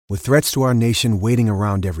With threats to our nation waiting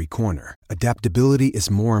around every corner, adaptability is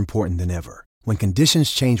more important than ever. When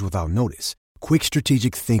conditions change without notice, quick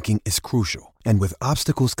strategic thinking is crucial. And with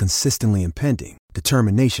obstacles consistently impending,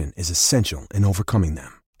 determination is essential in overcoming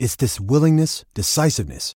them. It's this willingness,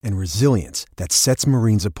 decisiveness, and resilience that sets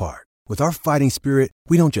Marines apart. With our fighting spirit,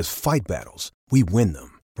 we don't just fight battles, we win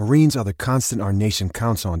them. Marines are the constant our nation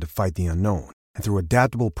counts on to fight the unknown. And through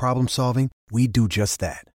adaptable problem solving, we do just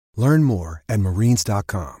that. Learn more at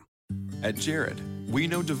marines.com. At Jared, we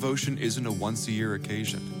know devotion isn't a once-a-year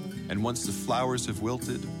occasion. And once the flowers have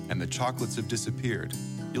wilted and the chocolates have disappeared,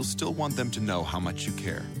 you'll still want them to know how much you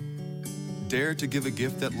care. Dare to give a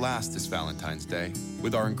gift that lasts this Valentine's Day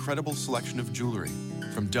with our incredible selection of jewelry.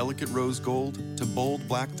 From delicate rose gold to bold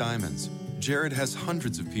black diamonds, Jared has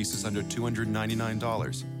hundreds of pieces under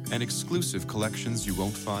 $299 and exclusive collections you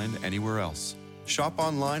won't find anywhere else. Shop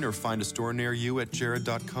online or find a store near you at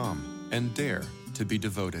jared.com and dare to be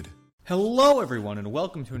devoted. Hello, everyone, and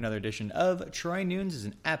welcome to another edition of Troy Nunes is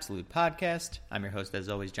an Absolute Podcast. I'm your host, as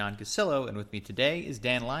always, John Casillo, and with me today is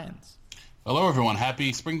Dan Lyons. Hello, everyone.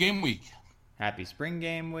 Happy Spring Game Week. Happy Spring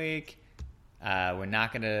Game Week. We're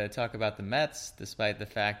not going to talk about the Mets, despite the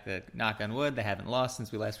fact that, knock on wood, they haven't lost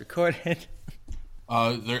since we last recorded.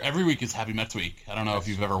 Every week is Happy Mets Week. I don't know if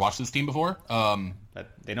you've ever watched this team before. But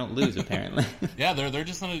they don't lose, apparently. Yeah, they're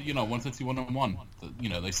just on a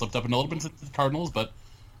 161-1. They slipped up a little bit to the Cardinals, but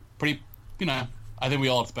pretty, I think we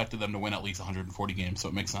all expected them to win at least 140 games, so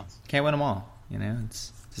it makes sense. Can't win them all.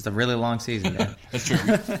 It's just a really long season there. That's true.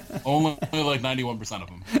 Only like 91% of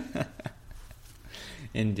them.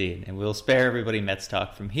 Indeed, and we'll spare everybody Mets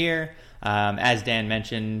talk from here. As Dan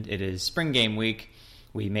mentioned, it is Spring Game Week.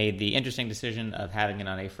 We made the interesting decision of having it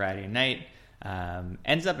on a Friday night.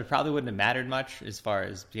 Ends up, it probably wouldn't have mattered much as far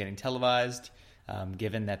as getting televised,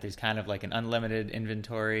 given that there's kind of like an unlimited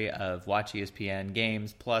inventory of Watch ESPN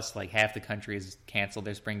games, plus like half the country has canceled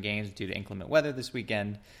their spring games due to inclement weather this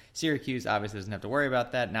weekend. Syracuse obviously doesn't have to worry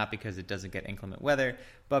about that, not because it doesn't get inclement weather,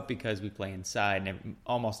 but because we play inside and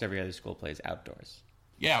almost every other school plays outdoors.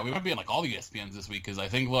 Yeah, we might be in like all the ESPNs this week because I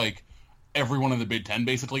think like everyone in the Big Ten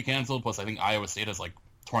basically canceled. Plus, I think Iowa State has like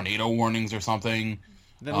tornado warnings or something.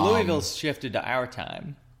 Then Louisville's shifted to our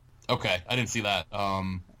time. Okay, I didn't see that.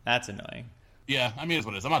 That's annoying. Yeah, I mean, it's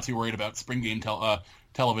what it is. I'm not too worried about spring game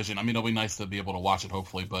television. I mean, it'll be nice to be able to watch it,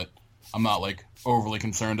 hopefully, but I'm not like overly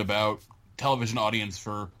concerned about television audience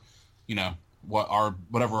for,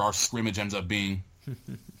 whatever our scrimmage ends up being.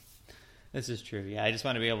 This is true. Yeah, I just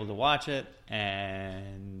want to be able to watch it,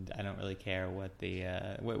 and I don't really care what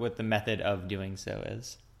the method of doing so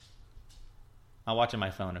is. I'll watch on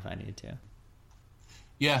my phone if I need to.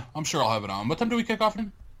 Yeah, I'm sure I'll have it on. What time do we kick off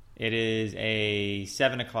in? It is a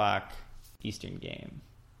 7 o'clock Eastern game.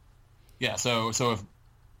 Yeah, so if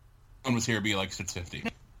one was here, it'd be like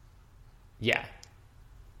 6:50. Yeah.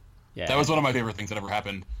 That was one of my favorite things that ever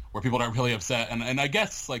happened, where people got really upset, and I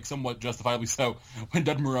guess like somewhat justifiably so, when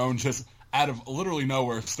Doug Marrone just out of literally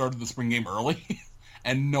nowhere started the spring game early,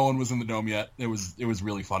 and no one was in the dome yet. It was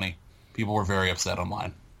really funny. People were very upset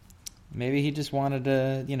online. Maybe he just wanted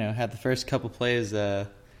to, have the first couple plays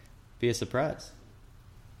be a surprise.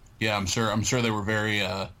 Yeah, I'm sure they were very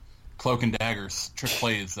cloak and daggers, trick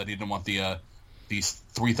plays that he didn't want these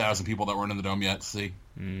 3,000 people that weren't in the dome yet to see.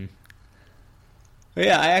 But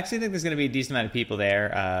yeah, I actually think there's going to be a decent amount of people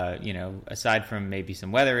there. Aside from maybe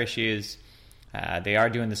some weather issues, they are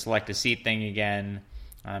doing the select a seat thing again,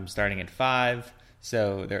 starting at 5.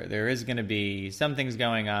 So there is going to be some things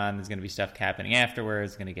going on. There's going to be stuff happening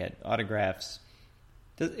afterwards. Going to get autographs.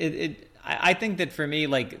 I think that for me,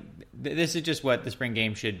 like, this is just what the spring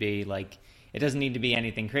game should be. Like, it doesn't need to be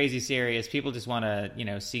anything crazy serious. People just want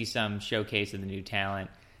to, see some showcase of the new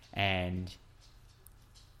talent, and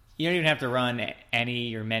you don't even have to run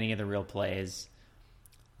any or many of the real plays.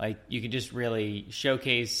 Like, you can just really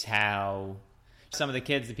showcase how some of the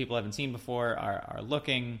kids that people haven't seen before are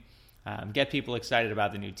looking, get people excited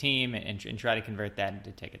about the new team, and try to convert that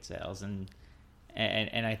into ticket sales. And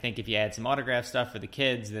I think if you add some autograph stuff for the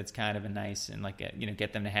kids, that's kind of a nice, and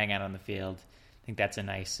get them to hang out on the field. I think that's a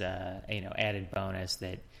nice, added bonus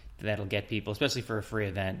that'll get people, especially for a free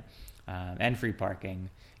event and free parking,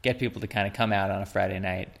 get people to kind of come out on a Friday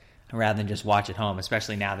night rather than just watch at home,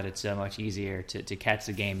 especially now that it's so much easier to catch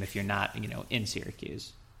the game if you're not, in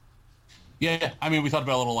Syracuse. Yeah, I mean, we talked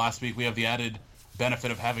about it a little last week. We have the added benefit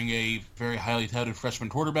of having a very highly touted freshman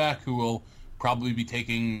quarterback who will probably be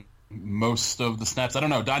taking most of the snaps. I don't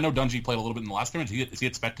know. I know Dungy played a little bit in the last scrimmage. Is he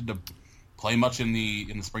expected to play much in the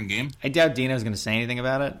spring game? I doubt Dino's going to say anything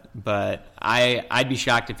about it, but I'd be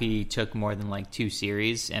shocked if he took more than like 2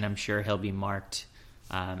 series, and I'm sure he'll be marked,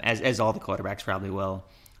 as all the quarterbacks probably will,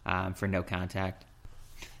 for no contact.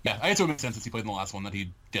 Yeah, I guess it would make sense since he played in the last one that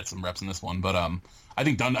he'd get some reps in this one. But I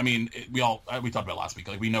think we talked about it last week.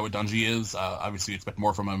 Like, we know what Dungey is. Obviously, we expect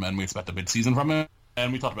more from him, and we expect a big season from him.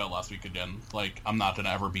 And we talked about it last week again. Like, I'm not going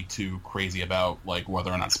to ever be too crazy about like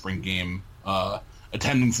whether or not spring game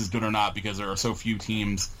attendance is good or not, because there are so few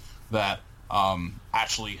teams that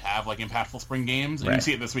actually have like impactful spring games. And right. You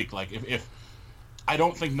see it this week. Like, if I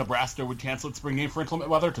don't think Nebraska would cancel its spring game for inclement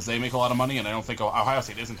weather because they make a lot of money, and I don't think Ohio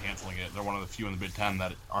State isn't canceling it. They're one of the few in the Big Ten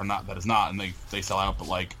that is not, and they sell out. But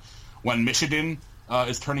like when Michigan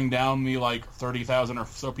is turning down the like 30,000 or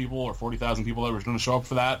so people or 40,000 people that were going to show up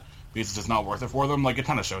for that because it's just not worth it for them, like it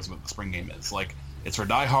kind of shows what the spring game is. Like, it's for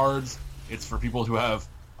diehards, it's for people who have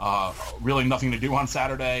really nothing to do on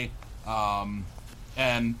Saturday.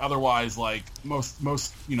 And otherwise, like, most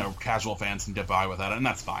casual fans can get by with that, and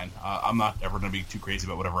that's fine. I'm not ever going to be too crazy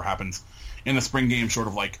about whatever happens in the spring game, short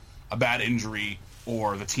of, like, a bad injury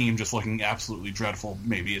or the team just looking absolutely dreadful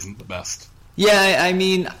maybe isn't the best. Yeah, I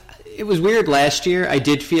mean, it was weird last year. I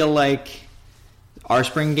did feel like our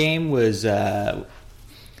spring game was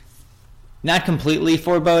not completely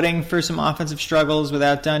foreboding for some offensive struggles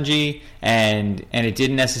without Dungey, and it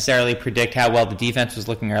didn't necessarily predict how well the defense was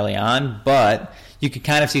looking early on, but you could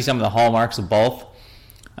kind of see some of the hallmarks of both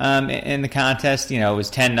in the contest. It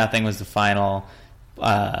was 10-0 was the final.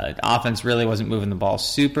 Offense really wasn't moving the ball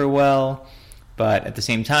super well, but at the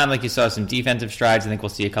same time, like, you saw some defensive strides. I think we'll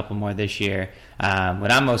see a couple more this year.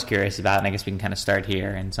 What I'm most curious about, and I guess we can kind of start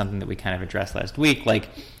here, and something that we kind of addressed last week, like,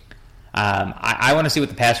 I want to see what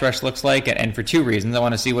the pass rush looks like, and for two reasons. I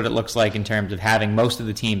want to see what it looks like in terms of having most of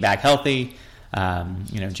the team back healthy.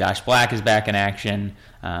 Josh Black is back in action.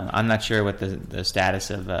 I'm not sure what the status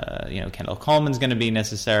of Kendall Coleman's going to be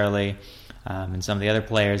necessarily, and some of the other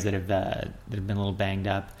players that have been a little banged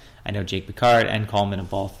up. I know Jake Picard and Coleman have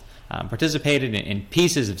both participated in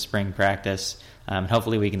pieces of spring practice.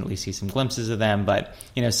 Hopefully we can at least see some glimpses of them. But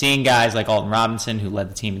seeing guys like Alton Robinson, who led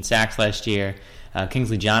the team in sacks last year,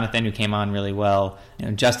 Kingsley Jonathan, who came on really well,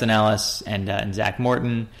 Justin Ellis and Zach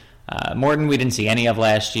Morton. Morton we didn't see any of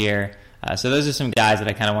last year. So those are some guys that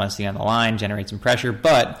I kind of want to see on the line, generate some pressure.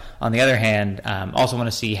 But on the other hand, also want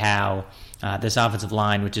to see how this offensive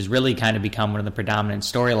line, which has really kind of become one of the predominant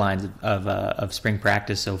storylines of spring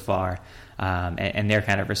practice so far, and their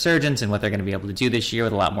kind of resurgence and what they're going to be able to do this year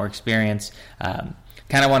with a lot more experience.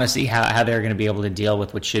 Kind of want to see how they're going to be able to deal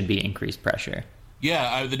with what should be increased pressure.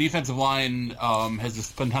 Yeah, the defensive line has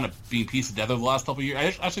just been kind of being pieced together the last couple of years.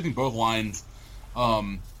 I actually think both lines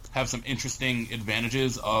have some interesting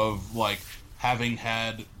advantages of, like, having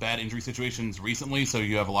had bad injury situations recently, so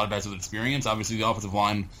you have a lot of guys with experience. Obviously, the offensive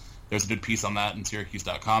line, there's a good piece on that in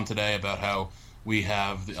Syracuse.com today about how we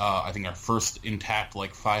have, I think, our first intact,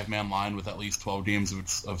 like, 5-man line with at least 12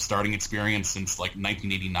 games of starting experience since, like,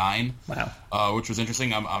 1989. Wow. Which was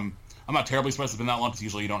interesting. I'm not terribly surprised it's been that long, because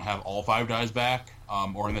usually you don't have all 5 guys back,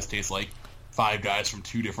 or in this case, like, 5 guys from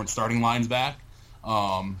 2 different starting lines back.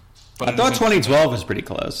 But I thought 2012 was pretty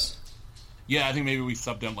close. Yeah, I think maybe we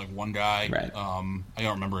subbed in like one guy. Right. I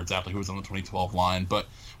don't remember exactly who was on the 2012 line, but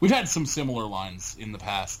we've had some similar lines in the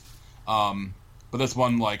past. But this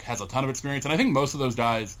one like has a ton of experience, and I think most of those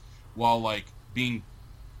guys, while like being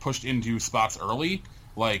pushed into spots early,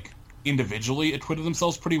 like individually acquitted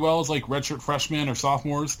themselves pretty well as like redshirt freshmen or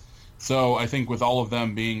sophomores. So I think with all of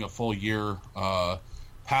them being a full year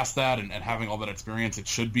past that and having all that experience, it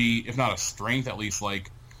should be, if not a strength, at least like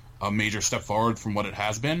a major step forward from what it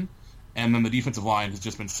has been. And then the defensive line has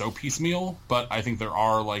just been so piecemeal, but I think there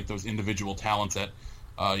are like those individual talents that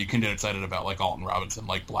you can get excited about, like Alton Robinson,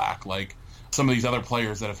 like Black, like some of these other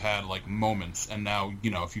players that have had like moments. And now,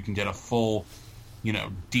 if you can get a full,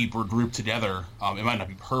 deeper group together, it might not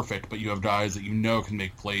be perfect, but you have guys that can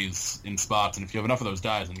make plays in spots. And if you have enough of those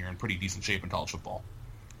guys, then you're in pretty decent shape in college football.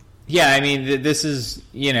 Yeah, I mean, this is,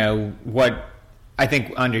 what I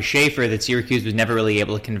think under Schaefer that Syracuse was never really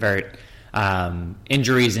able to convert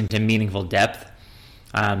injuries into meaningful depth.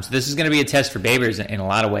 So this is going to be a test for Babers in a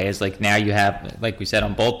lot of ways. Like now you have, like we said,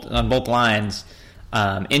 on both lines,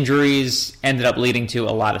 injuries ended up leading to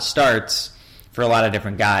a lot of starts for a lot of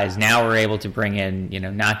different guys. Now we're able to bring in,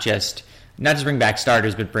 not just bring back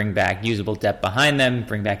starters, but bring back usable depth behind them,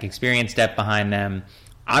 bring back experienced depth behind them.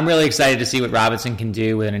 I'm really excited to see what Robinson can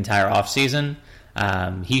do with an entire offseason.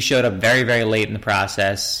 He showed up very, very late in the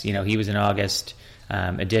process. He was an August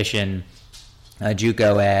addition,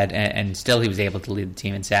 JUCO ad, and still he was able to lead the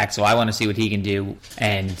team in sacks. So I want to see what he can do,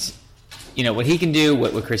 and what he can do,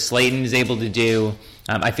 what Chris Slayton is able to do.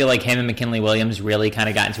 I feel like him and McKinley Williams really kind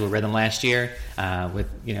of got into a rhythm last year with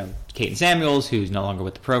Caden Samuels, who's no longer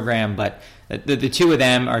with the program, but the two of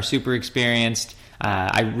them are super experienced.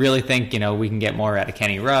 I really think, we can get more out of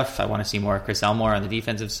Kenny Ruff. I want to see more of Chris Elmore on the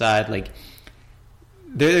defensive side. Like,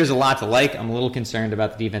 there's a lot to like. I'm a little concerned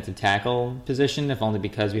about the defensive tackle position, if only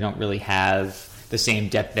because we don't really have the same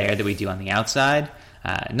depth there that we do on the outside.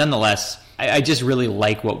 Nonetheless, I just really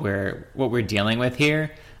like what we're dealing with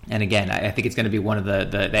here. And again, I think it's going to be one of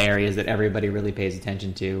the areas that everybody really pays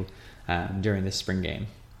attention to during this spring game.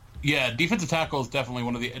 Yeah, defensive tackle is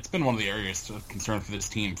definitely it's been one of the areas of concern for this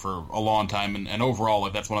team for a long time, and overall,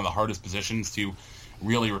 like, that's one of the hardest positions to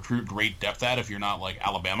really recruit great depth at if you're not like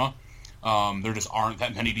Alabama. There just aren't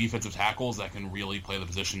that many defensive tackles that can really play the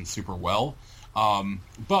position super well.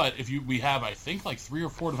 But we have, I think, like 3 or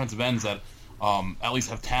 4 defensive ends that at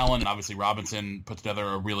least have talent, and obviously Robinson put together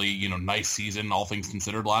a really nice season, all things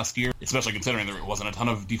considered, last year, especially considering there wasn't a ton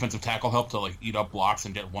of defensive tackle help to like eat up blocks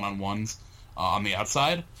and get one-on-ones on the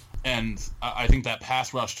outside. And I think that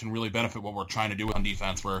pass rush can really benefit what we're trying to do on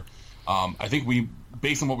defense, where I think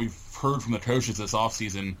based on what we've heard from the coaches this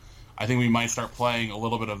offseason, I think we might start playing a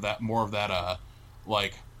little bit of that, more of that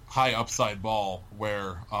like high upside ball,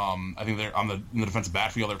 where I think they're in the defensive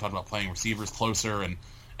backfield, they're talking about playing receivers closer and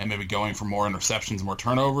maybe going for more interceptions, more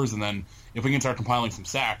turnovers, and then if we can start compiling some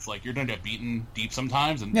sacks, like, you're going to get beaten deep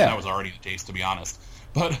sometimes, and that was already the case, to be honest.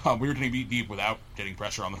 But we were going to beat deep without getting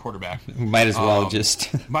pressure on the quarterback. Might as well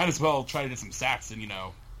might as well try to get some sacks and,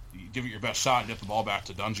 give it your best shot and get the ball back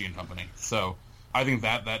to Dungy and company. So I think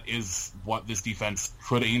that is what this defense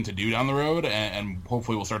could aim to do down the road, and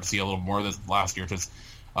hopefully we'll start to see a little more of this last year, because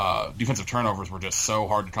defensive turnovers were just so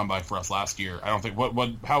hard to come by for us last year. I don't think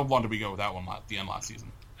how long did we go with that one at the end last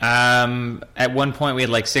season? At one point we had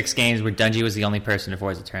like 6 games where Dungy was the only person to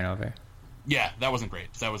force a turnover. Yeah, that wasn't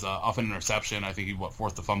great. That was off an interception. I think he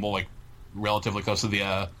forced the fumble like relatively close to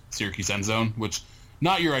the Syracuse end zone, which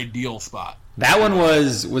not your ideal spot. That one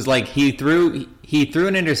was like he threw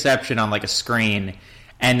an interception on like a screen,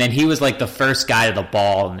 and then he was like the first guy to the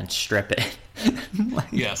ball and then strip it.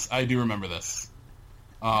 Yes, I do remember this.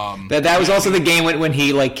 That was also the game when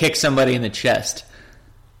he like kicked somebody in the chest.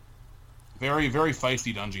 Very, very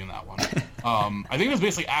feisty Dungy in that one. I think it was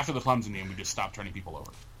basically after the Clemson game we just stopped turning people over.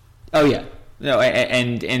 Oh yeah, no,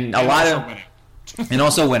 and a lot of winning. And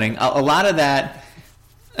also winning. A lot of that,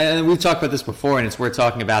 and we've talked about this before, and it's worth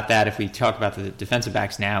talking about that if we talk about the defensive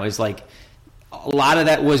backs now. Is like a lot of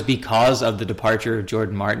that was because of the departure of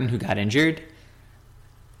Jordan Martin, who got injured.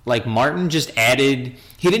 Like, Martin just added,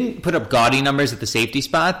 he didn't put up gaudy numbers at the safety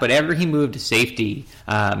spot, but after he moved to safety,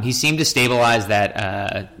 he seemed to stabilize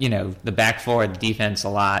that, the back four of the defense a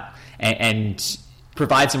lot and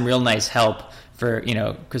provide some real nice help for,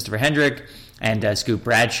 Christopher Hendrick and Scoop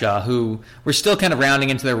Bradshaw, who were still kind of rounding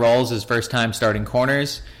into their roles as first-time starting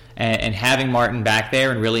corners, and having Martin back there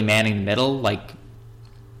and really manning the middle, like,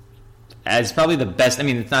 as probably the best. I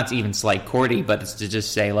mean, it's not to even slight Cordy, but it's to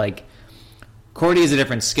just say, like, Cordy is a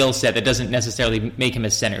different skill set that doesn't necessarily make him a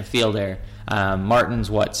center fielder. Martin's,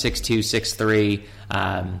 6'2",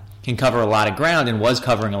 6'3", can cover a lot of ground and was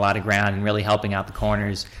covering a lot of ground and really helping out the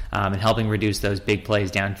corners and helping reduce those big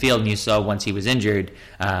plays downfield. And you saw once he was injured,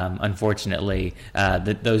 unfortunately,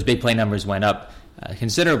 those big play numbers went up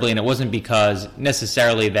considerably, and it wasn't because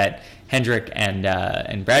necessarily that Hendrick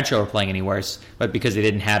and Bradshaw were playing any worse, but because they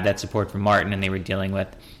didn't have that support from Martin and they were dealing with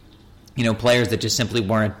players that just simply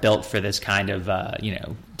weren't built for this kind of,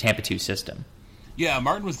 Tampa 2 system. Yeah,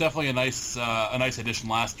 Martin was definitely a nice addition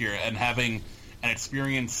last year, and having an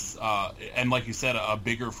experience, and like you said, a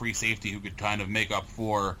bigger free safety who could kind of make up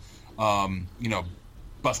for,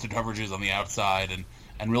 busted coverages on the outside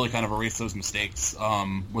and really kind of erase those mistakes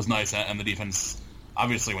was nice. And the defense,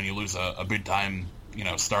 obviously, when you lose a big-time,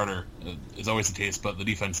 starter, is always the case, but the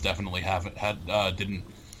defense definitely didn't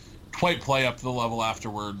quite play up to the level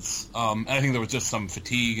afterwards. And I think there was just some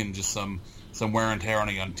fatigue and just some wear and tear on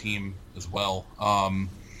a young team as well.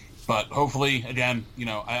 But hopefully, again,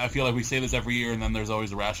 I feel like we say this every year, and then there's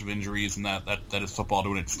always a rash of injuries, and that is football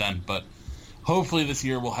to an extent. But hopefully this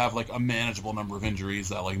year we'll have like a manageable number of injuries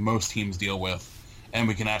that like most teams deal with, and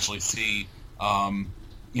we can actually see, a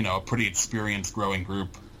pretty experienced growing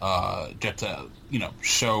group get to,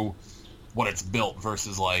 show what it's built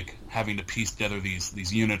versus like having to piece together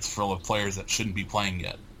these units full of players that shouldn't be playing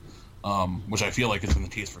yet, which I feel like has been the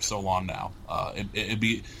case for so long now. It'll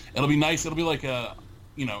be nice. It'll be like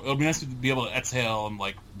it'll be nice to be able to exhale and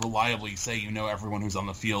like reliably say everyone who's on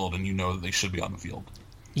the field and that they should be on the field.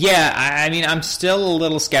 Yeah, I mean, I'm still a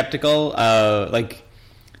little skeptical,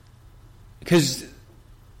 because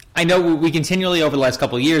I know we continually over the last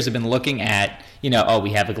couple of years have been looking at, we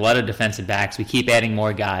have a glut of defensive backs, we keep adding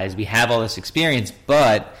more guys, we have all this experience,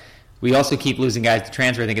 but we also keep losing guys to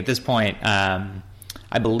transfer. I think at this point,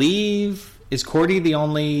 I believe is Cordy the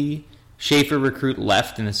only Schaefer recruit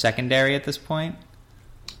left in the secondary at this point?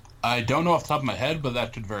 I don't know off the top of my head, but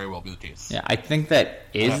that could very well be the case. Yeah, I think that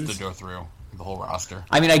is. I'd have to go through the whole roster.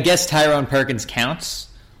 I mean, I guess Tyrone Perkins counts,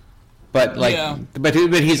 but Yeah. but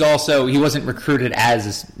he wasn't recruited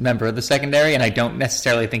as a member of the secondary, and I don't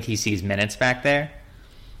necessarily think he sees minutes back there.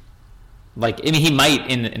 He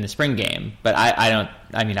might in the spring game, but I don't.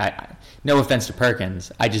 I mean, no offense to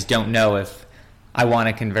Perkins, I just don't know if I want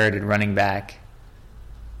a converted running back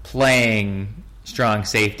playing strong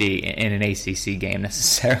safety in an ACC game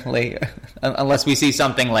necessarily, unless we see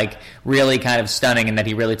something like really kind of stunning and that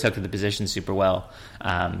he really took to the position super well,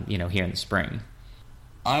 here in the spring.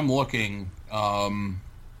 I'm looking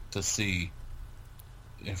to see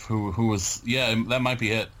if who was. Yeah, that might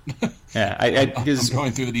be it. Yeah, I'm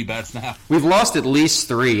going through the D-backs now. We've lost at least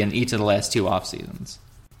 3 in each of the last 2 off seasons.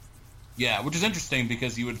 Yeah, which is interesting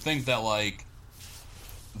because you would think that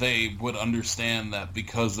they would understand that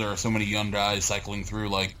because there are so many young guys cycling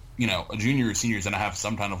through, a junior or senior is going to have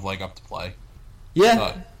some kind of leg up to play.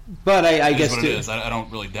 Yeah, but I guess what it is. I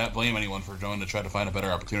don't really blame anyone for going to try to find a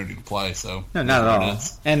better opportunity to play. So no, not at all.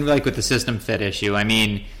 And with the system fit issue, I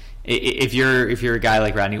mean, if you're a guy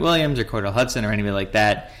like Rodney Williams or Cordell Hudson or anybody like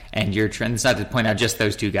that, and you're it's not to point out just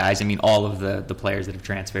those 2 guys. I mean, all of the players that have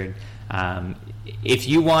transferred. If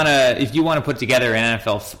you wanna put together an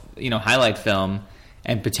NFL highlight film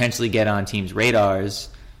and potentially get on teams' radars,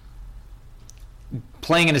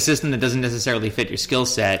 playing in a system that doesn't necessarily fit your skill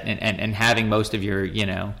set and having most of your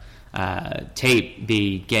tape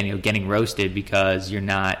be getting roasted because you're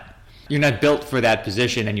not built for that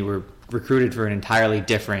position and you were recruited for an entirely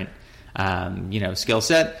different skill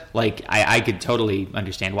set. I could totally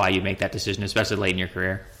understand why you make that decision, especially late in your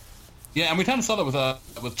career. Yeah, and we kind of saw that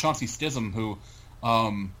with Chauncey Stidham, who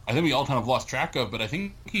I think we all kind of lost track of, but I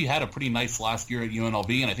think he had a pretty nice last year at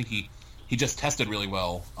UNLV, and I think he just tested really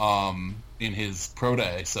well in his pro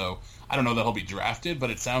day. So I don't know that he'll be drafted, but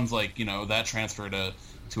it sounds like that transfer to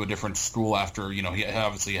a different school after he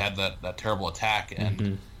obviously had that terrible attack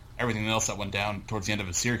and everything else that went down towards the end of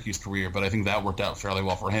his Syracuse career. But I think that worked out fairly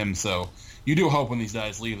well for him. So you do hope when these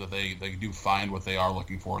guys leave that they do find what they are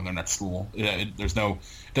looking for in their next school. It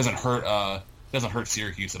doesn't hurt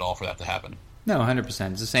Syracuse at all for that to happen. No,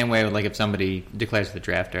 100%. It's the same way with if somebody declares for the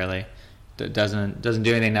draft early. It doesn't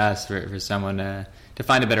do anything to us for someone to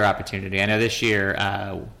find a better opportunity. I know this year,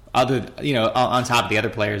 on top of the other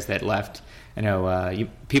players that left,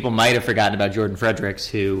 people might have forgotten about Jordan Fredericks,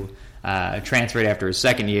 who transferred after his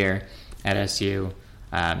second year at SU,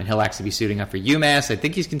 and he'll actually be suiting up for UMass. I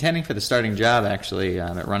think he's contending for the starting job actually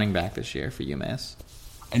at running back this year for UMass.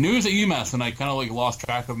 I knew he was at UMass, and I kind of lost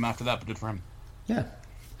track of him after that, but good for him. Yeah.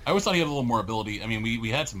 I always thought he had a little more ability. I mean, we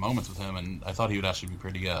had some moments with him, and I thought he would actually be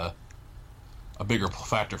pretty a bigger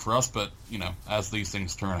factor for us. But as these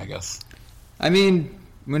things turn, I guess. I mean,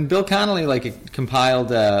 when Bill Connolly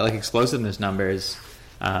compiled explosiveness numbers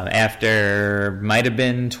after might have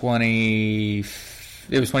been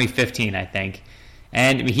 2015, I think,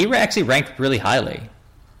 and he actually ranked really highly.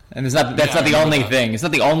 And that's not the only thing. It's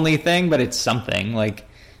not the only thing, but it's something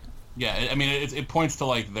Yeah, I mean, it points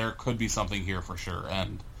to there could be something here for sure.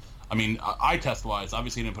 And I mean, eye test wise,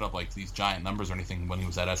 obviously he didn't put up these giant numbers or anything when he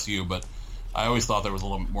was at SU, but I always thought there was a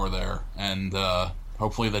little bit more there. And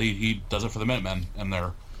hopefully that he does it for the Minutemen and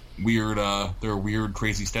their weird,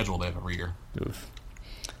 crazy schedule they have every year. Oof.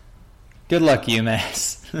 Good luck,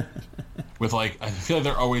 UMass. With I feel like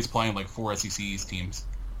they're always playing 4 SEC East teams.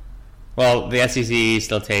 Well, the SEC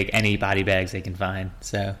still take any body bags they can find.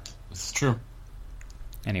 So this is true.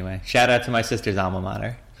 Anyway, shout out to my sister's alma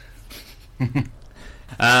mater.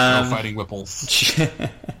 No fighting Whipples.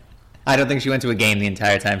 I don't think she went to a game the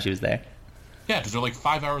entire time she was there. Yeah, because they're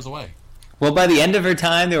 5 hours away. Well, by the end of her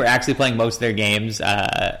time, they were actually playing most of their games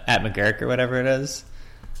at McGurk or whatever it is,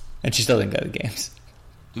 and she still didn't go to the games.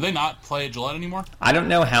 Do they not play at Gillette anymore? I don't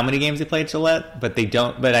know how many games they played at Gillette, but they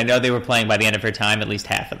don't. But I know they were playing by the end of her time, at least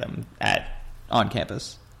half of them on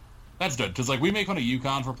campus. That's good because we make fun of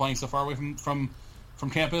UConn for playing so far away from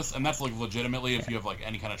campus, and that's legitimately if you have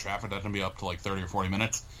any kind of traffic that can be up to 30 or 40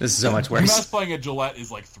 minutes. This is so much worse. UMass playing at Gillette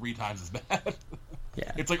is 3 times as bad.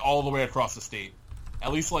 Yeah, it's all the way across the state.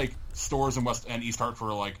 At least stores in West and East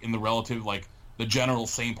Hartford are in the relative the general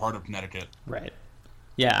same part of Connecticut. Right.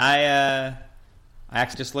 Yeah, I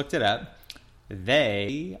actually just looked it up.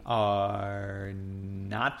 They are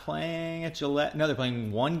not playing at Gillette. No, they're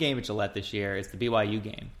playing one game at Gillette this year. It's the BYU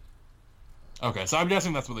game. Okay, so I'm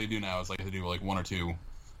guessing that's what they do now. Is they do 1 or 2.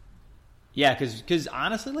 Yeah, because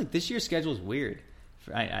honestly, this year's schedule is weird.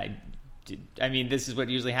 I mean, this is what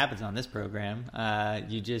usually happens on this program.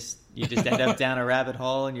 You just end up down a rabbit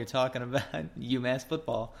hole, and you're talking about UMass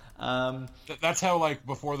football. That's how, like,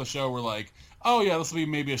 before the show, we're like, oh yeah, this will be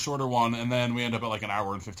maybe a shorter one, and then we end up at like an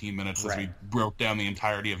hour and 15 minutes as we broke down the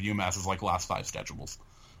entirety of UMass's like last 5 schedules.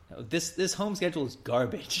 This home schedule is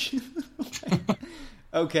garbage.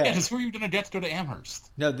 Okay. Yeah, just where you're gonna get to go to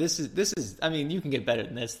Amherst. No, this is. I mean, you can get better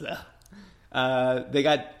than this though. They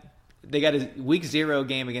got a week 0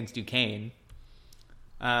 game against Duquesne,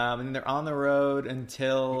 and they're on the road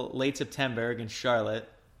until late September against Charlotte.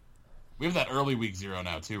 We have that early week 0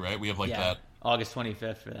 now too, right? We have like that August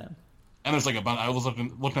 25th for them. And there's like a bunch. I was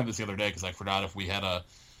looking at this the other day because I forgot if we had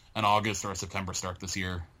an August or a September start this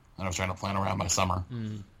year, and I was trying to plan around my summer.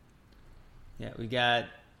 Yeah, we got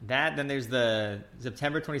that. Then there's the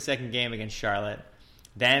September 22nd game against Charlotte.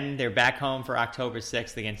 Then they're back home for October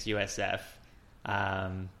 6th against USF.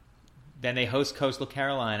 Then they host Coastal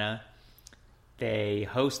Carolina. They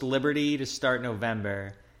host Liberty to start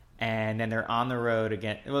November. And then they're on the road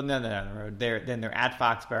again. Well, no, they're on the road. They're at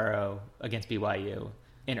Foxborough against BYU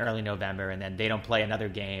in early November. And then they don't play another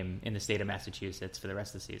game in the state of Massachusetts for the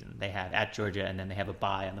rest of the season. They have at Georgia, and then they have a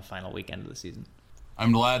bye on the final weekend of the season.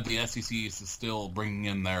 I'm glad the SEC is still bringing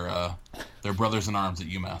in their brothers in arms at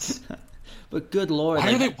UMass. But good Lord.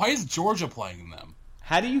 Why is Georgia playing them?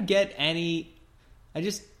 How do you get any...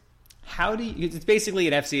 It's basically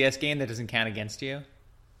an FCS game that doesn't count against you.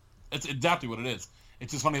 It's exactly what it is.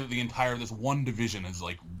 It's just funny that this one division has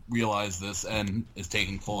like realized this and is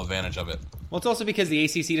taking full advantage of it. Well, it's also because the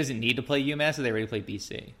ACC doesn't need to play UMass, so they already play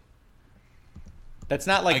BC. That's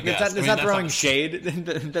not like that's not throwing shade.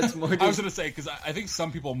 That's more. I was going to say because I think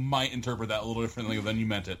some people might interpret that a little differently than you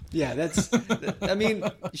meant it. Yeah, that's. I mean,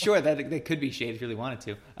 sure, that could be shade if you really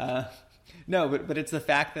wanted to. No, but it's the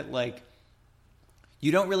fact that like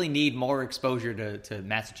you don't really need more exposure to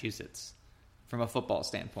Massachusetts from a football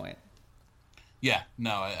standpoint. Yeah,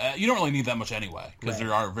 no, you don't really need that much anyway because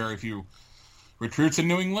there are very few recruits in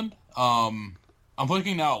New England. I'm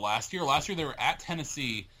looking now at last year. Last year they were at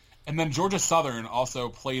Tennessee, and then Georgia Southern also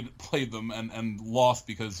played them and lost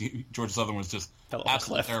because Georgia Southern was just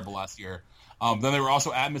absolutely terrible last year. Then they were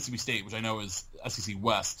also at Mississippi State, which I know is SEC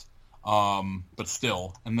West, but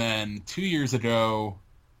still. And then 2 years ago,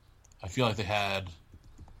 I feel like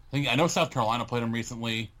I know South Carolina played them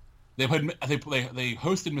recently. They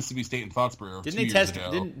hosted Mississippi State in Foxborough.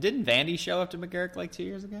 Didn't Vandy show up to McGurk like 2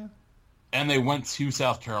 years ago? And they went to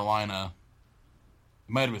South Carolina.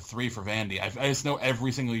 It might have been 3 for Vandy. I just know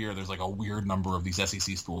every single year there's like a weird number of these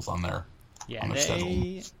SEC schools on there. Yeah, on their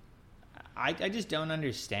schedule. I just don't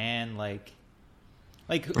understand like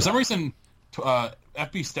for some reason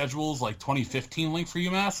FB schedules like 2015 link for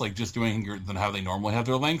UMass, like just doing than how they normally have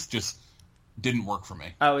their links, just didn't work for me.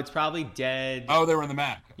 Oh, it's probably dead. Oh, they were in the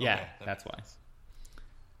MAC. Yeah, okay, that's why.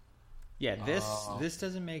 Yeah, this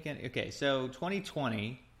doesn't make any... Okay, so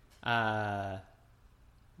 2020, their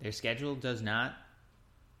schedule does not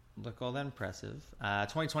look all that impressive.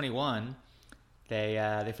 2021,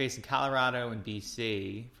 they're facing Colorado and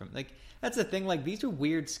BC. That's the thing, like, these are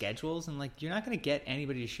weird schedules, and, like, you're not going to get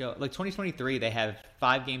anybody to show... Like, 2023, they have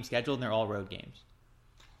 5 games scheduled, and they're all road games.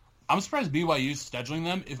 I'm surprised BYU's scheduling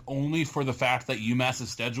them, if only for the fact that UMass's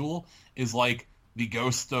schedule is like the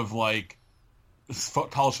ghost of like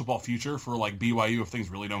college football future for like BYU if things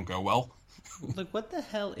really don't go well. Like, what the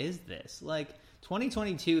hell is this? Like,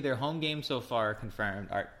 2022, their home games so far confirmed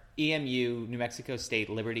are EMU, New Mexico State,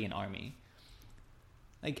 Liberty, and Army.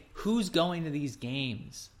 Like, who's going to these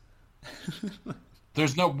games?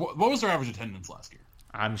 What was their average attendance last year?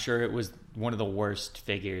 I'm sure it was one of the worst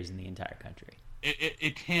figures in the entire country.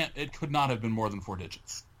 It could not have been more than 4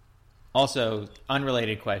 digits. Also,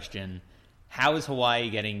 unrelated question: how is Hawaii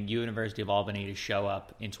getting University of Albany to show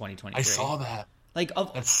up in 2023? I saw that.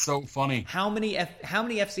 That's so funny. How many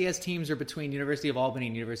FCS teams are between University of Albany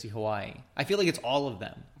and University of Hawaii? I feel like it's all of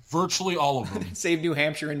them. Virtually all of them. Save New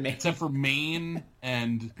Hampshire and Maine. Except for Maine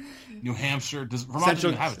and New Hampshire. Does Vermont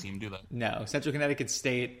doesn't have a team, do that? No. Central Connecticut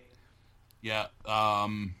State. Yeah.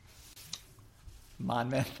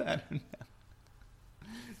 Monmouth. I don't know.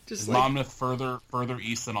 Is Monmouth further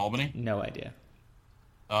east than Albany? No idea.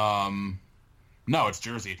 No, it's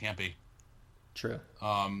Jersey. It can't be. True.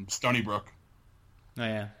 Stony Brook. Oh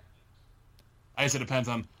yeah. I guess it depends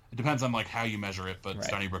on like how you measure it, but right.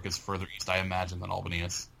 Stony Brook is further east, I imagine, than Albany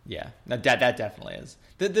is. Yeah, that definitely is.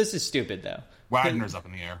 This is stupid though. Wagner's up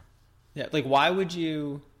in the air. Yeah, like why would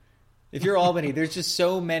you? If you're Albany, there's just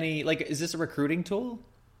so many. Like, is this a recruiting tool?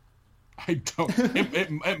 I don't.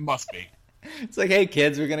 It must be. It's like, hey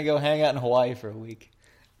kids, we're gonna go hang out in Hawaii for a week.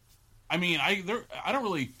 I mean, I don't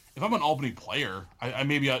really. if I'm an Albany player, I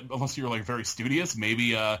maybe unless you're like very studious,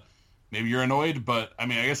 maybe you're annoyed. But I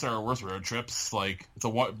mean, I guess there are worse road trips. Like it's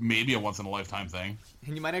maybe a once in a lifetime thing,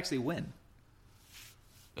 and you might actually win.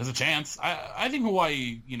 There's a chance. I think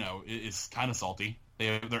Hawaii, is kind of salty.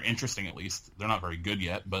 They're interesting at least. They're not very good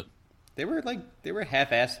yet, but they were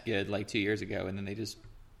half-assed good like 2 years ago, and then they just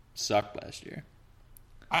sucked last year.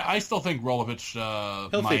 I still think Rolovich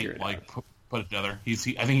might put it together. I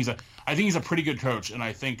think he's a pretty good coach, and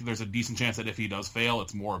I think there's a decent chance that if he does fail,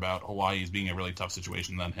 it's more about Hawaii's being a really tough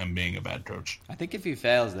situation than him being a bad coach. I think if he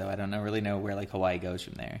fails, though, I don't really know where Hawaii goes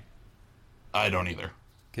from there. I don't either.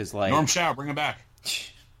 Because Norm Chow, bring him back.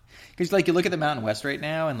 Because you look at the Mountain West right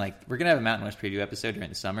now, and we're gonna have a Mountain West preview episode during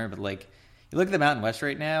the summer, but you look at the Mountain West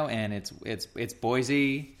right now, and it's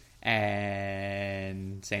Boise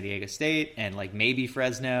and San Diego State and maybe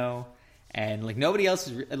Fresno and nobody else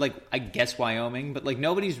is I guess Wyoming, but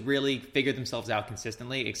nobody's really figured themselves out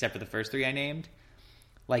consistently except for the first three I named.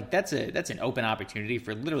 That's an open opportunity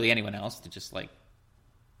for literally anyone else to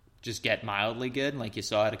just get mildly good. You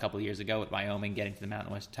saw it a couple of years ago with Wyoming getting to the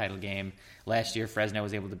Mountain West title game. Last year, Fresno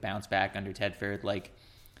was able to bounce back under Tedford.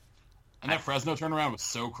 And that Fresno turnaround was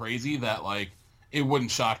so crazy that it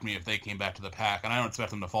wouldn't shock me if they came back to the pack. And I don't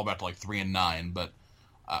expect them to fall back to 3-9, but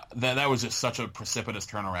that was just such a precipitous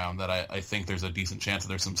turnaround that I think there's a decent chance that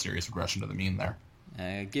there's some serious regression to the mean there.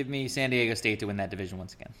 Give me San Diego State to win that division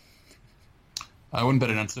once again. I wouldn't bet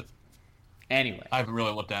against it. Anyway. I haven't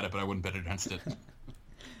really looked at it, but I wouldn't bet against it.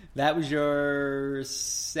 That was your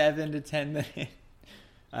 7 to 10 minute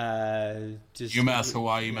UMass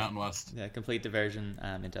Hawaii Mountain West. Yeah, complete diversion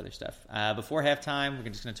into other stuff. Before halftime, we're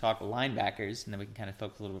just going to talk linebackers, and then we can kind of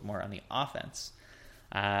focus a little bit more on the offense.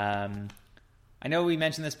 I know we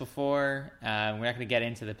mentioned this before. We're not going to get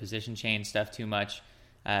into the position change stuff too much.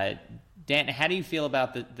 Dan, how do you feel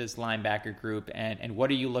about this linebacker group, and what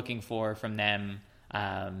are you looking for from them?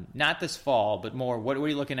 Not this fall, but more, what are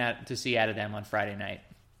you looking at to see out of them on Friday night?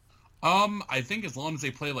 I think as long as they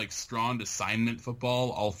play strong assignment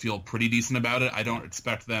football, I'll feel pretty decent about it. I don't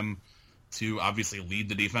expect them to obviously lead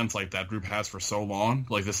the defense like that group has for so long.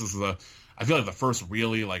 This is I feel like the first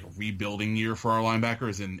really rebuilding year for our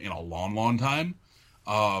linebackers in a long, long time.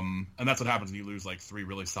 And that's what happens when you lose three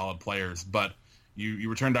really solid players. But you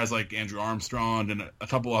return guys like Andrew Armstrong and a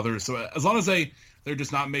couple others. So as long as they're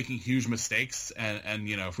just not making huge mistakes and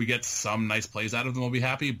if we get some nice plays out of them, we'll be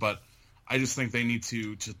happy. But I just think they need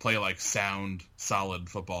to just play sound, solid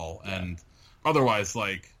football, and otherwise,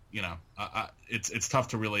 it's tough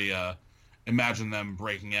to really imagine them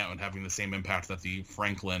breaking out and having the same impact that the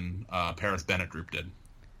Franklin Paris Bennett group did.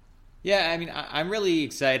 Yeah, I mean, I'm really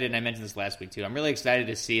excited, and I mentioned this last week too. I'm really excited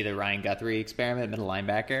to see the Ryan Guthrie experiment, middle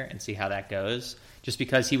linebacker, and see how that goes. Just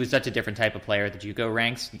because he was such a different type of player at the JUCO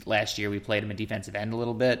ranks. Last year, we played him at defensive end a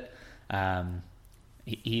little bit.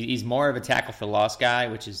 He's more of a tackle for loss guy,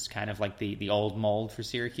 which is kind of the old mold for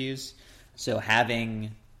Syracuse. So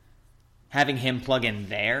having him plug in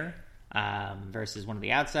there versus one of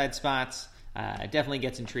the outside spots definitely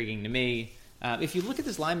gets intriguing to me. If you look at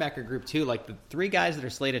this linebacker group too, the three guys that are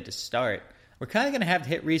slated to start, we're kind of going to have to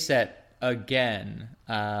hit reset again.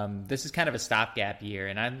 This is kind of a stopgap year,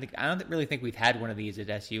 and I don't really think we've had one of these at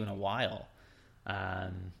SU in a while.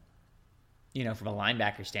 From a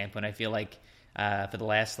linebacker standpoint, I feel like for the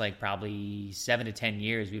last probably 7 to 10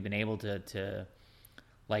 years, we've been able to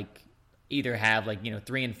either have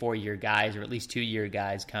 3 and 4 year guys or at least 2 year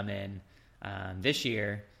guys come in. This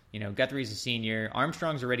year, Guthrie's a senior,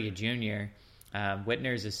 Armstrong's already a junior,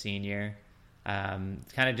 Whitner's a senior. Kind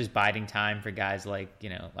of just biding time for guys like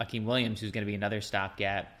Akeem Williams, who's going to be another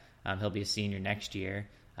stopgap. He'll be a senior next year.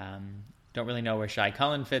 Don't really know where Shai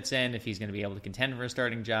Cullen fits in, if he's going to be able to contend for a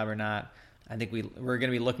starting job or not. I think we're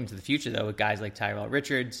going to be looking to the future, though, with guys like Tyrell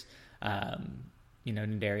Richards,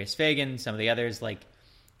 Nadarius Fagan, some of the others,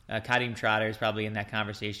 Kadeem Trotter is probably in that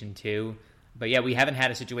conversation, too. But, yeah, we haven't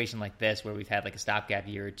had a situation like this where we've had, a stopgap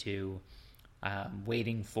year or two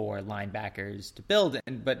waiting for linebackers to build.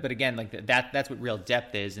 But again, that's what real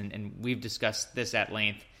depth is, and we've discussed this at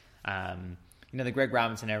length. The Greg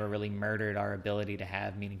Robinson era really murdered our ability to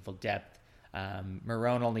have meaningful depth.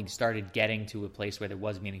 Marone only started getting to a place where there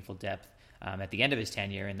was meaningful depth at the end of his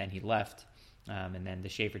tenure, and then he left. And then the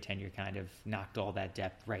Schaefer tenure kind of knocked all that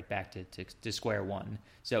depth right back to square one.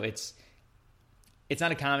 So it's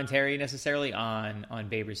not a commentary necessarily on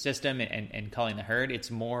Baber's system and culling the herd.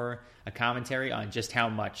 It's more a commentary on just how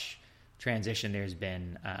much transition there's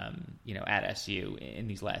been, at SU in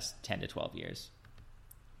these last 10 to 12 years.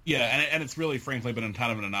 Yeah, and it's really, frankly, been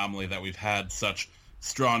kind of an anomaly that we've had such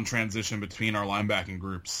strong transition between our linebacking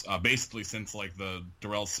groups, basically since the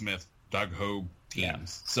Darrell Smith Doug Hogue teams.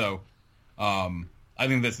 Yeah. So I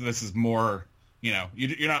think this is more,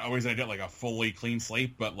 you're not always going to get like a fully clean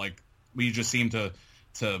slate, but like we just seem to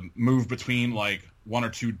move between like one or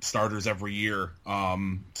two starters every year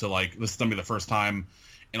to like this is going to be the first time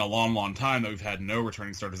in a long time that we've had no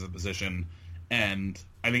returning starters at the position. And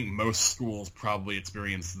I think most schools probably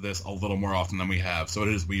experience this a little more often than we have. So it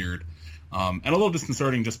is weird. And a little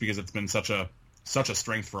disconcerting just because it's been such a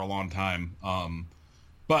strength for a long time.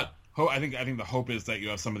 But I think the hope is that you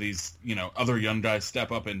have some of these, other young guys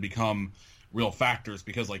step up and become real factors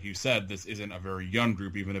because, like you said, this isn't a very young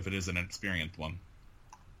group, even if it is an experienced one.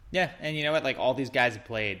 Yeah, and you know what? Like all these guys have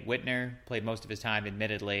played. Whitner played most of his time,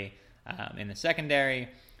 admittedly, in the secondary.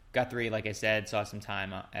 Guthrie, like I said, saw some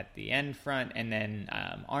time at the end front, and then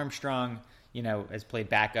Armstrong, has played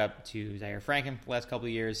backup to Zaire Franklin for the last couple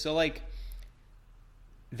of years. So like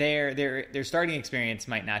their starting experience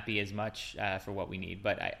might not be as much for what we need,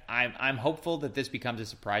 but I'm hopeful that this becomes a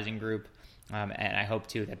surprising group, and I hope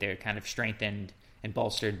too that they're kind of strengthened and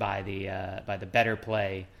bolstered by the better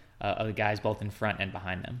play of the guys both in front and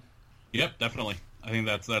behind them. Yep, definitely. I think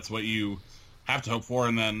that's what you have to hope for,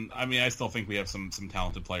 and then I still think we have some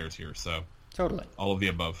talented players here. So totally, all of the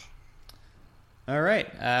above. All right,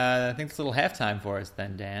 I think it's a little halftime for us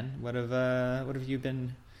then, Dan. What have you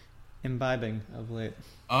been imbibing of late?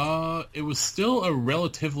 It was still a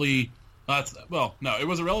relatively it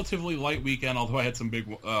was a relatively light weekend. Although I had some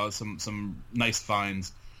big some nice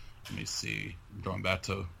finds. Let me see. I'm going back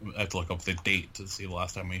to I have to look up the date to see the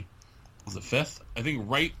last time was it 5th? I think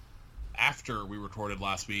right after we recorded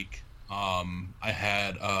last week. I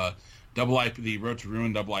had the Road to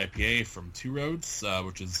Ruin double IPA from Two Roads,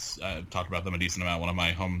 which is I've talked about them a decent amount. One of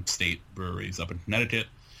my home state breweries up in Connecticut.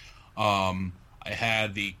 I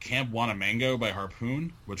had the Camp Wana Mango by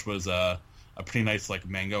Harpoon, which was a pretty nice like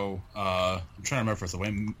mango. I'm trying to remember if it's a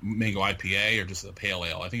mango IPA or just a pale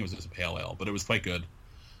ale. I think it was just a pale ale, but it was quite good.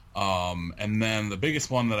 And then the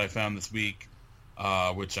biggest one that I found this week,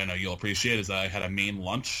 which I know you'll appreciate, is that I had a Maine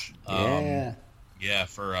lunch.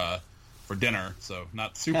 For dinner, so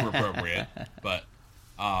not super appropriate, but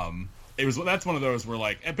that's one of those where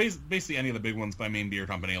like basically any of the big ones by Maine Beer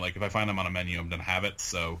Company, like if I find them on a menu, I'm gonna have it.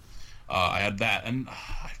 So I had that, and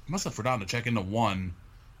I must have forgotten to check into one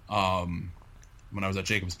when I was at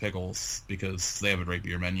Jacob's Pickles because they have a great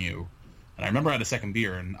beer menu, and I remember I had a second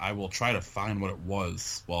beer, and I will try to find what it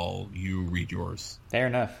was while you read yours. Fair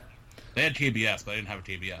enough. They had KBS, but I didn't have a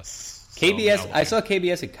KBS. KBS, I saw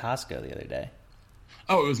KBS at Costco the other day.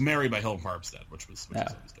 Oh, it was Mary by Hill Farmstead, which was always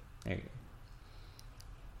good. There you go.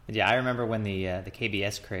 Yeah, I remember when the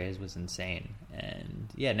KBS craze was insane, and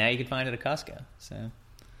yeah, now you can find it at Costco. So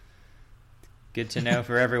good to know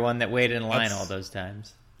for everyone that waited in line all those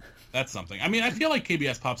times. That's something. I mean, I feel like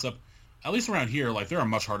KBS pops up at least around here. Like there are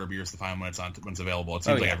much harder beers to find when it's available. It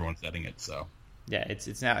seems like everyone's getting it. So yeah,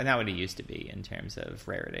 it's not what it used to be in terms of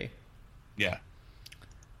rarity. Yeah.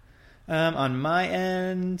 On my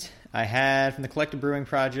end, I had from the Collective Brewing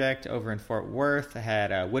Project over in Fort Worth, I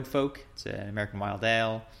had Woodfolk. It's an American Wild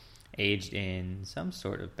Ale, aged in some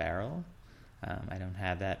sort of barrel. I don't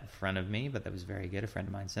have that in front of me, but that was very good. A friend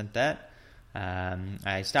of mine sent that.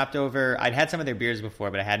 I stopped over. I'd had some of their beers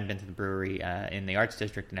before, but I hadn't been to the brewery in the Arts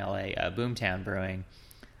District in LA, Boomtown Brewing.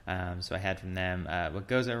 So I had from them What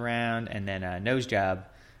Goes Around, and then Nose Job.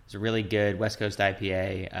 It's a really good West Coast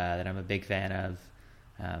IPA that I'm a big fan of.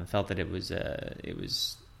 Felt that it was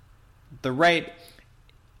the right.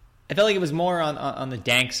 I felt like it was more on the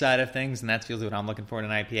dank side of things, and that's feels what I'm looking for in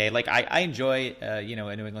an IPA. Like I enjoy a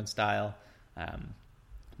New England style,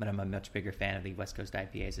 but I'm a much bigger fan of the West Coast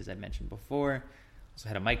IPAs, as I mentioned before. Also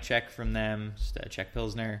had a mic check from them, just a Czech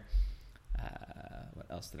Pilsner. What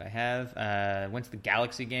else did I have? Went to the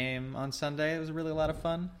Galaxy game on Sunday. It was really a lot of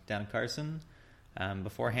fun down in Carson.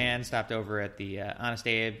 Beforehand, stopped over at the Honest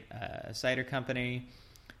Abe Cider Company,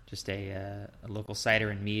 just a local cider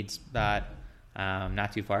and mead spot,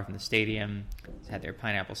 not too far from the stadium. Had their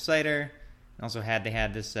pineapple cider. Also they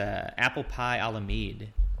had this apple pie a la mead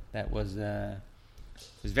that was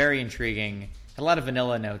very intriguing. Had a lot of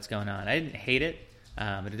vanilla notes going on. I didn't hate it,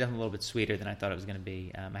 but it definitely a little bit sweeter than I thought it was going to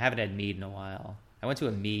be. I haven't had mead in a while. I went to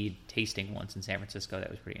a mead tasting once in San Francisco.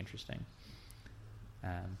 That was pretty interesting.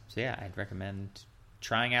 So yeah, I'd recommend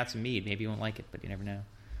trying out some mead. Maybe you won't like it, but you never know.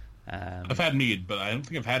 I've had mead, but I don't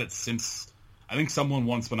think I've had it since. I think someone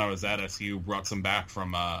once when I was at SU brought some back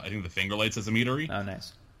from I think the Finger Lakes as a meadery. Oh,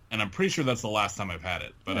 nice. And I'm pretty sure that's the last time I've had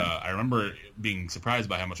it. But I remember being surprised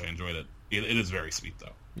by how much I enjoyed it. It is very sweet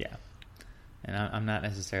though. Yeah, and I'm not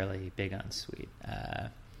necessarily big on sweet.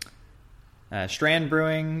 Strand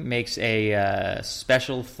Brewing makes a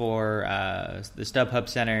special for the StubHub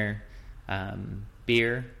Center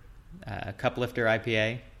Beer, Cuplifter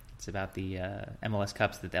IPA. It's about the MLS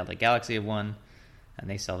Cups that the LA Galaxy have won, and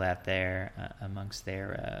they sell that there amongst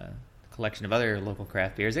their collection of other local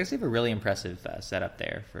craft beers. They actually have a really impressive setup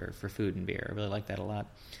there for food and beer. I really like that a lot.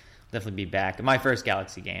 Definitely be back. My first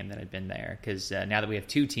Galaxy game that I'd been there, because now that we have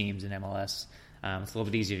 2 teams in MLS, it's a little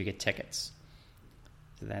bit easier to get tickets.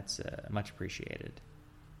 So that's much appreciated.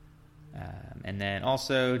 And then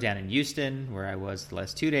also down in Houston, where I was the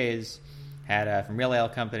last 2 days, had from Real Ale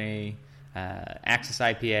Company, Axis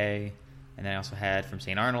IPA, and then I also had from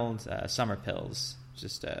St. Arnold, Summer Pills,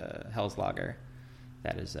 just Hell's Lager.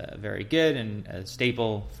 That is very good and a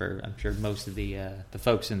staple for, I'm sure, most of the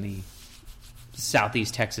folks in the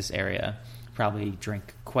Southeast Texas area. Probably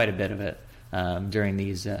drink quite a bit of it during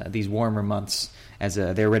these warmer months as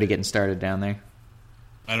they're already getting started down there.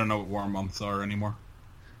 I don't know what warm months are anymore.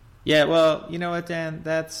 Yeah, well, you know what, Dan?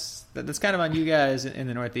 That's kind of on you guys in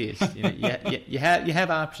the Northeast. You have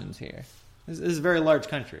options here. This is a very large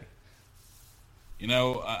country.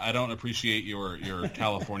 I don't appreciate your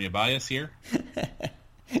California bias here.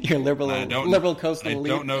 Your liberal coastal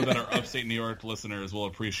elite. I don't know that our upstate New York listeners will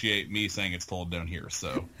appreciate me saying it's cold down here.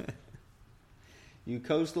 So, you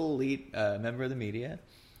coastal elite member of the media,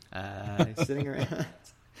 sitting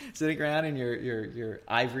around in your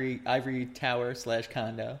ivory tower /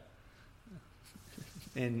 condo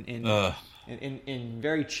in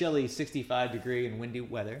very chilly 65-degree and windy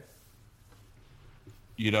weather.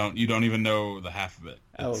 You don't even know the half of it.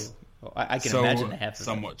 I can imagine the half of it.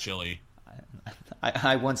 Somewhat chilly.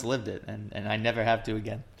 I once lived it, and I never have to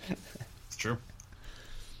again. It's true.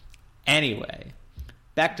 Anyway,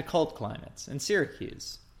 back to cold climates and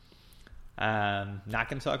Syracuse. Not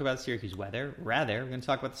going to talk about Syracuse weather. Rather, we're going to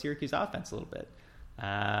talk about the Syracuse offense a little bit.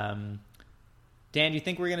 Dan, do you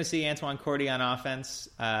think we're going to see Antoine Cordy on offense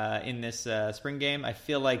in this spring game? I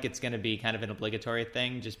feel like it's going to be kind of an obligatory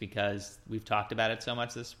thing just because we've talked about it so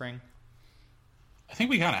much this spring. I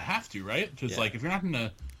think we kind of have to, right? Just like if you're not going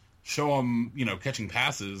to show him, catching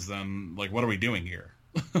passes, then like what are we doing here?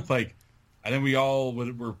 Like, I think we all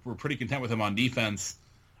we're pretty content with him on defense.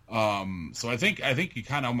 So I think you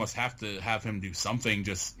kind of almost have to have him do something,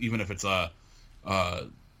 just even if it's a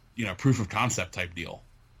proof of concept type deal.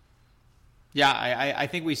 Yeah, I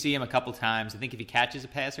think we see him a couple times. I think if he catches a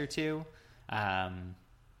pass or two, and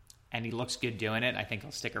he looks good doing it, I think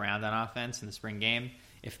he'll stick around on offense in the spring game.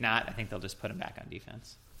 If not, I think they'll just put him back on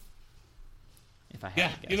defense. If I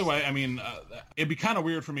had to guess. Either way, I mean, it'd be kind of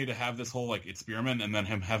weird for me to have this whole like experiment and then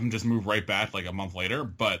have him just move right back like a month later.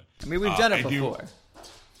 But I mean, we've done it before.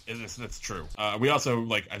 That's true. We also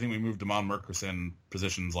I think we moved Damon Murkerson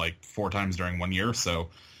positions like 4 times during 1 year. So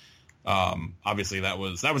obviously that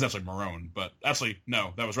was actually Marone, but actually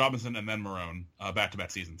no, that was Robinson and then Marone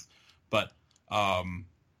back-to-back seasons. But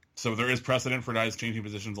so there is precedent for guys changing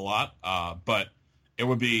positions a lot. But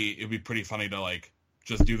it'd be pretty funny to like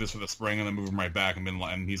just do this for the spring and then move him right back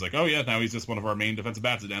and he's like, oh yeah, now he's just one of our main defensive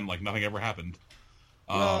bats again, like nothing ever happened.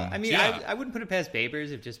 Well, I mean, I wouldn't put it past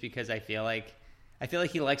Babers just because I feel like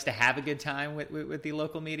he likes to have a good time with the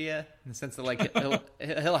local media in the sense that like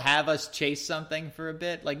he'll have us chase something for a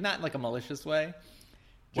bit, like not in like a malicious way.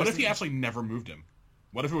 What if he actually never moved him?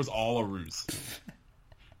 What if it was all a ruse?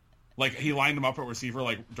 Like he lined him up at receiver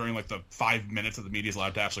like during like the 5 minutes that the media's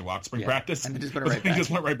allowed to actually watch spring practice, and just put it right back. He just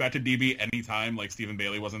went right back to DB anytime like Stephen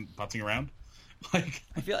Bailey wasn't putzing around. Like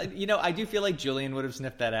I feel like, I do feel like Julian would have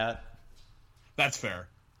sniffed that out. That's fair.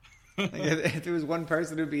 Like if there was one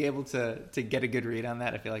person who'd be able to get a good read on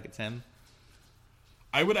that, I feel like it's him.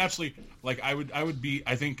 I would actually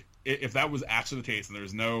I think if that was actually the case, and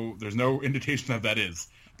there's no indication that is,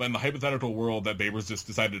 but in the hypothetical world that Babers just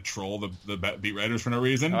decided to troll the beat writers for no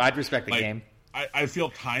reason, I'd respect the game. I feel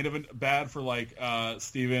kind of bad for like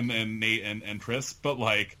Steven and Nate and Chris, but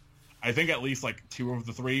like I think at least like 2 of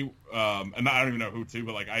the 3, and I don't even know who 2,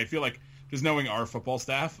 but like I feel like just knowing our football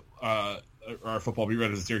staff, our football beat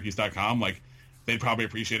writers at Syracuse.com, like they'd probably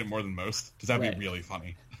appreciate it more than most because that'd be really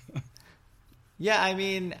funny. Yeah, I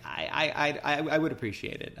mean, I would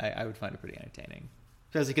appreciate it. I would find it pretty entertaining,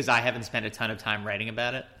 especially because I haven't spent a ton of time writing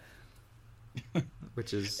about it.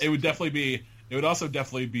 Which is it would also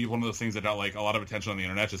definitely be one of those things that got like a lot of attention on the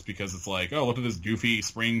internet just because it's like, oh, look at this goofy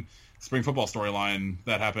spring football storyline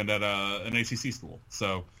that happened at an ACC school.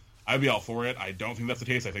 So I'd be all for it. I don't think that's the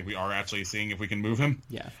case. I think we are actually seeing if we can move him.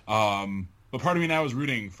 Yeah. But part of me now is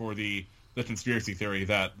rooting for the conspiracy theory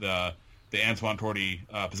that the Antoine Cordy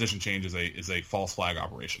position change is a false flag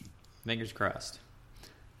operation. Fingers crossed.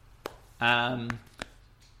 Trying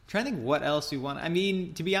to think what else we want. I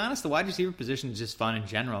mean, to be honest, the wide receiver position is just fun in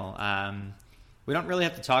general. We don't really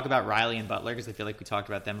have to talk about Riley and Butler because I feel like we talked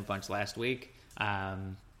about them a bunch last week.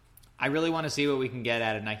 I really want to see what we can get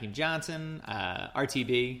out of Nykeim Johnson.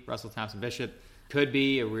 RTB, Russell Thompson-Bishop, could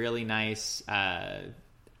be a really nice...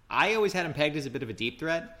 I always had him pegged as a bit of a deep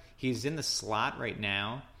threat. He's in the slot right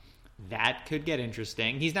now. That could get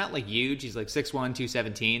interesting. He's not like huge. He's like 6'1",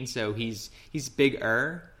 217, so he's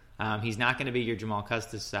bigger. He's not going to be your Jamal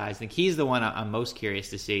Custis size. I think he's the one I'm most curious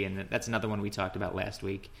to see, and that's another one we talked about last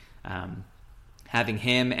week. Having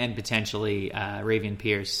him and potentially Ravian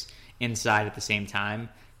Pierce inside at the same time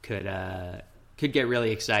could get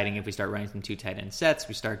really exciting if we start running some 2 tight end sets.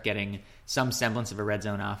 We start getting some semblance of a red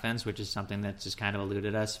zone offense, which is something that's just kind of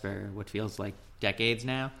eluded us for what feels like decades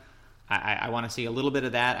now. I want to see a little bit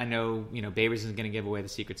of that. I know, Babers isn't going to give away the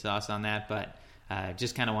secret sauce on that, but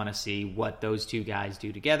just kind of want to see what those two guys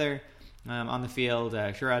do together on the field.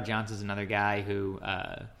 Sherrod Johnson's another guy who,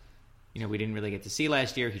 we didn't really get to see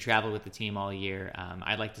last year. He traveled with the team all year.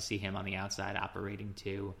 I'd like to see him on the outside operating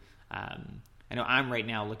too. I know I'm right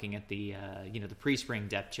now looking at the pre-spring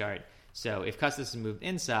depth chart. So if Custis is moved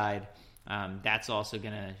inside, that's also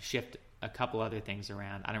going to shift a couple other things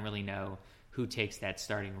around. I don't really know who takes that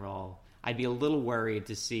starting role. I'd be a little worried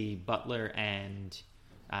to see Butler and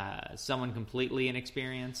someone completely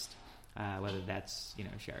inexperienced, whether that's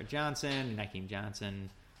Sherrod Johnson, Nykeim Johnson,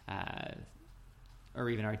 or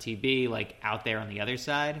even RTB, like out there on the other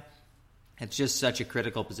side. It's just such a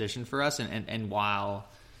critical position for us, and while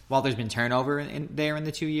there's been turnover in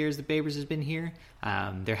the 2 years that Babers has been here,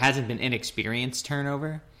 there hasn't been inexperienced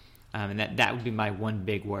turnover, and that would be my one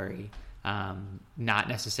big worry. Not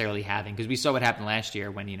necessarily having, because we saw what happened last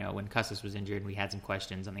year when Custis was injured and we had some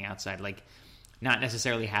questions on the outside, like not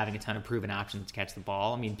necessarily having a ton of proven options to catch the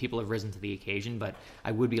ball. I mean, people have risen to the occasion, but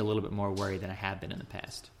I would be a little bit more worried than I have been in the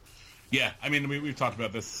past. Yeah, I mean, we've talked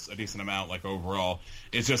about this a decent amount. Like overall,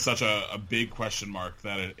 it's just such a big question mark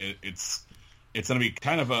that it's going to be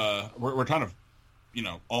kind of we're kind of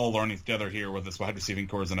all learning together here what this wide receiving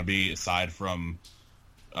core is going to be, aside from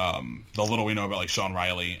the little we know about like Sean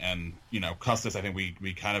Riley and Custis. I think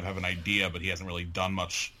we kind of have an idea, but he hasn't really done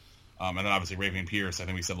much. And then obviously Ravian Pierce, I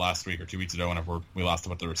think we said last week or 2 weeks ago whenever we last talked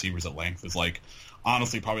about the receivers at length, is like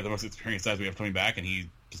honestly probably the most experienced guys we have coming back, and he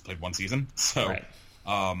just played one season. So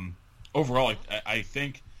right. Overall, I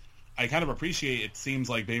think I kind of appreciate. It seems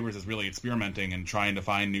like Babers is really experimenting and trying to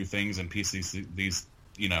find new things and piece these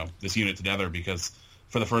this unit together, because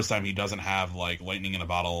for the first time he doesn't have like lightning in a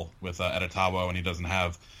bottle with Editawo, and he doesn't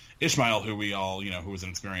have Ishmael, who we all who was an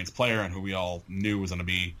experienced player and who we all knew was going to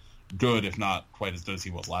be good, if not quite as good as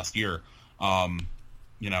he was last year.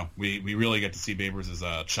 We really get to see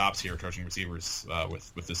Babers' chops here coaching receivers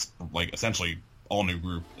with this like essentially all new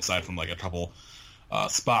group, aside from like a couple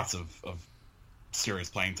spots of serious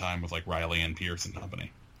playing time with like Riley and Pierce and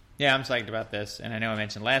company. Yeah, I'm psyched about this, and I know I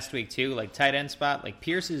mentioned last week too, like tight end spot, like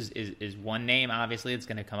Pierce is one name. Obviously, it's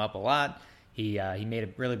going to come up a lot. He made a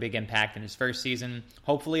really big impact in his first season.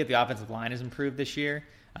 Hopefully, if the offensive line is improved this year,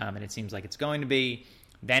 and it seems like it's going to be,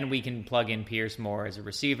 then we can plug in Pierce more as a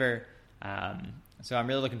receiver. So I'm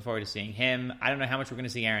really looking forward to seeing him. I don't know how much we're going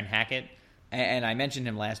to see Aaron Hackett, and I mentioned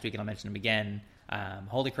him last week, and I'll mention him again.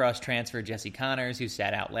 Holy Cross transfer Jesse Connors, who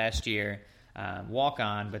sat out last year, walk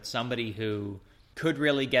on, but somebody who could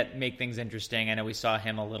really make things interesting. I know we saw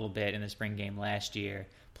him a little bit in the spring game last year,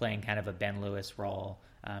 playing kind of a Ben Lewis role,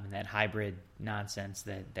 in that hybrid nonsense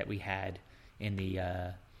that we had in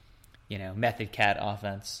the Method Cat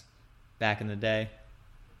offense back in the day.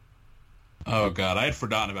 Oh God, I had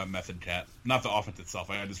forgotten about Method Cat. Not the offense itself.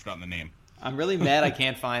 I had just forgotten the name. I'm really mad I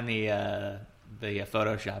can't find the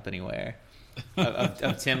Photoshop anywhere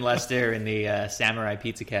of Tim Lester in the Samurai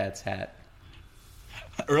Pizza Cats hat.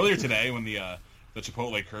 Earlier today, when the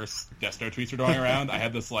Chipotle curse Desto tweets were going around, I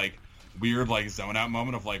had this like weird like zone out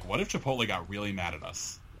moment of like, what if Chipotle got really mad at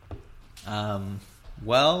us?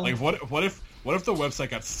 Well, like what if the website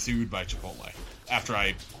got sued by Chipotle after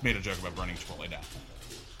I made a joke about burning Chipotle down?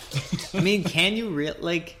 I mean, can you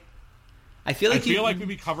I feel like we'd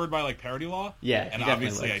be covered by like parody law. Yeah, and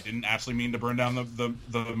obviously I didn't actually mean to burn down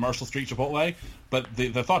the Marshall Street Chipotle, but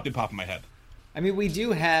the thought did pop in my head. I mean, we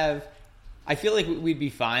do have. I feel like we'd be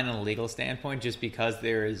fine on a legal standpoint, just because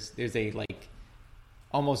there's a like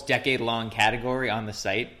almost decade-long category on the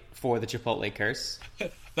site for the Chipotle curse.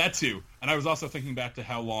 That too, and I was also thinking back to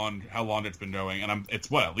how long it's been going, and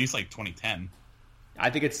it's at least like 2010. I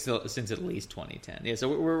think it's still since at least 2010. Yeah, so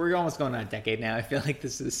we're almost going on a decade now. I feel like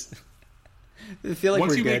this is. I feel like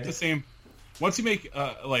once we're you good. Make the same. Once you make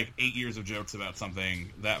like 8 years of jokes about something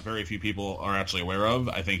that very few people are actually aware of,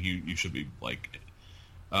 I think you should be like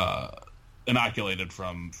inoculated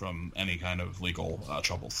from any kind of legal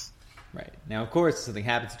troubles. Right. Now, of course, something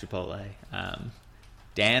happens at Chipotle.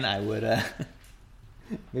 Dan, I would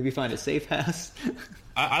maybe find a safe house.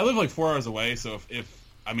 I live like 4 hours away, so if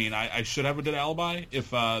I should have a good alibi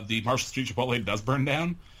if the Marshall Street Chipotle does burn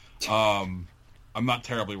down. I'm not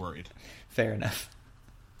terribly worried. Fair enough.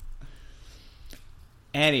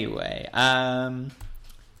 Anyway,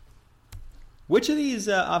 which of these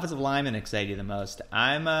offensive linemen excite you the most?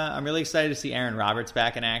 I'm really excited to see Aaron Roberts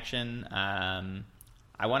back in action.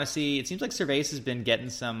 I want to see. It seems like Cervais has been getting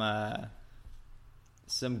some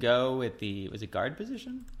go at was it guard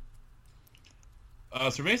position?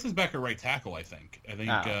 Cervais is back at right tackle, I think.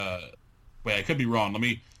 Wait, I could be wrong.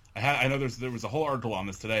 I know there was a whole article on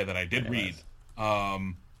this today that I did read.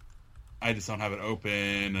 I just don't have it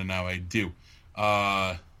open, and now I do.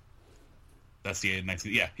 That's the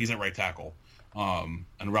 19. Yeah, he's at right tackle. And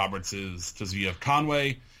Roberts is, because you have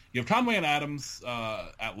Conway and Adams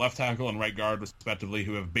at left tackle and right guard respectively,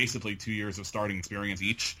 who have basically 2 years of starting experience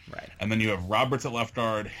each. Right. And then you have Roberts at left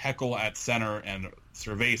guard, Heckel at center, and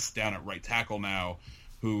Cervais down at right tackle now,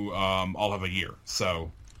 who all have a year.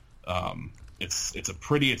 So it's a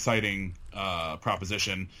pretty exciting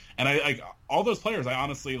proposition. And I all those players I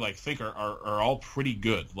honestly think are all pretty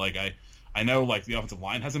good. I know the offensive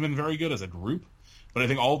line hasn't been very good as a group, but I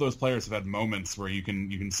think all those players have had moments where you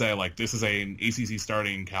can say this is an ACC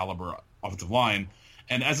starting caliber offensive line.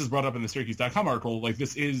 And as is brought up in the Syracuse.com article,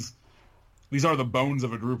 these are the bones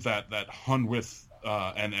of a group that hung with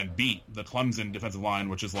and beat the Clemson defensive line,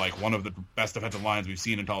 which is one of the best defensive lines we've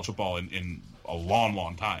seen in college football in a long,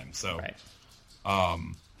 long time. So,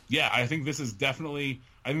 I think this is definitely.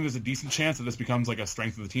 I think there's a decent chance that this becomes a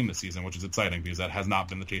strength of the team this season, which is exciting because that has not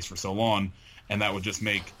been the case for so long, and that would just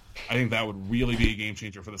make. I think that would really be a game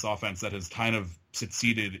changer for this offense that has kind of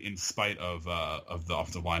succeeded in spite of the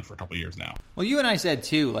offensive line for a couple of years now. Well, you and I said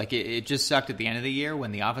too, it just sucked at the end of the year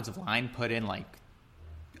when the offensive line put in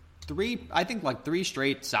three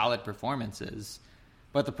straight solid performances.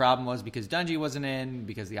 But the problem was because Dungey wasn't in,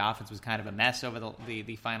 because the offense was kind of a mess over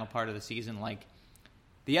the final part of the season.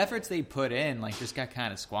 The efforts they put in just got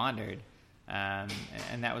kind of squandered, and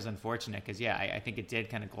that was unfortunate because I think it did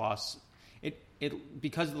kind of gloss it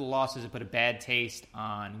because of the losses. It put a bad taste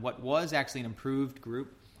on what was actually an improved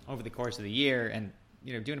group over the course of the year, and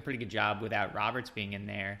doing a pretty good job without Roberts being in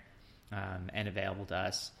there and available to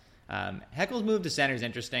us. Heckel's move to center is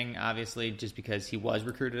interesting, obviously, just because he was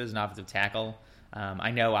recruited as an offensive tackle.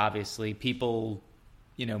 I know, obviously, people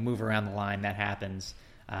move around the line. That happens.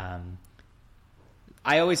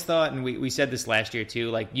 I always thought, and we said this last year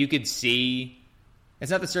too, you could see, it's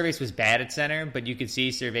not that Cervais was bad at center, but you could see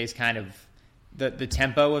Cervais kind of, the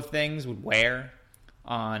tempo of things would wear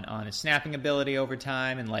on his snapping ability over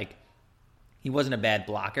time, and he wasn't a bad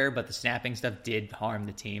blocker, but the snapping stuff did harm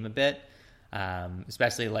the team a bit,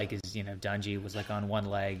 especially as Dungey was on one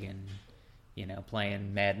leg and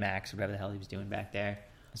playing Mad Max or whatever the hell he was doing back there.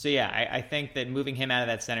 So, I think that moving him out of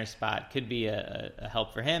that center spot could be a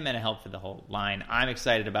help for him and a help for the whole line. I'm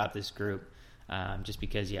excited about this group just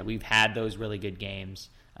because, we've had those really good games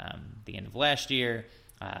the end of last year.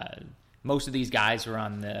 Most of these guys were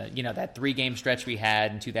on the, that 3-game stretch we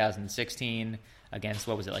had in 2016 against,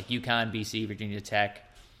 UConn, BC, Virginia Tech,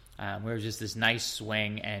 where it was just this nice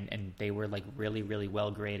swing, and they were, really, really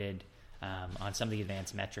well graded on some of the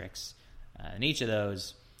advanced metrics in each of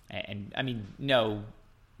those. And I mean, no,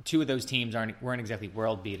 2 of those teams weren't exactly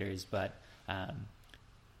world beaters, but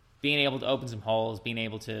being able to open some holes, being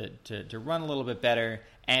able to run a little bit better,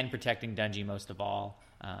 and protecting Dungey most of all,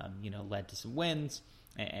 led to some wins.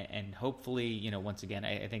 And hopefully, once again,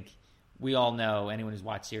 I think we all know, anyone who's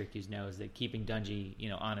watched Syracuse knows that keeping Dungey,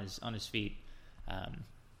 on his feet,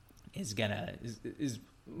 is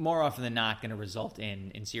more often than not going to result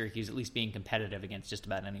in Syracuse at least being competitive against just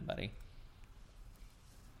about anybody.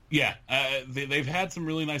 Yeah, they've had some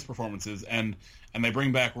really nice performances, and they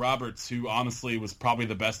bring back Roberts, who honestly was probably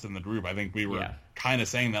the best in the group. I think we were kind of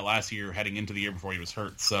saying that last year, heading into the year before he was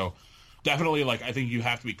hurt. So definitely, I think you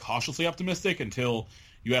have to be cautiously optimistic until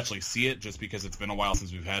you actually see it, just because it's been a while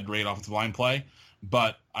since we've had great offensive line play.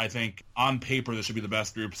 But I think on paper, this should be the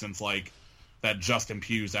best group since that Justin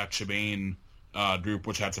Pugh, Zach Chibane group,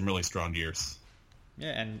 which had some really strong years.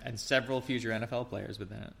 Yeah, and several future NFL players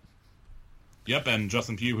within it. Yep, and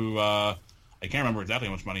Justin Pugh, who I can't remember exactly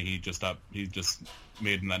how much money he just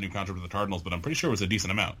made in that new contract with the Cardinals, but I'm pretty sure it was a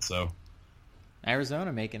decent amount. So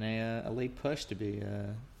Arizona making a late push to be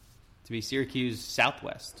Syracuse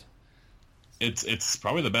Southwest. It's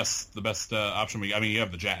probably the best option. You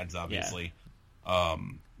have the Jags, obviously,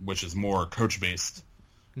 which is more coach based.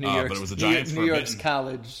 But it was the Giants. New York's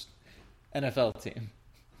college NFL team.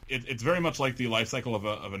 it's very much like the life cycle of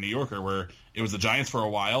a New Yorker, where it was the Giants for a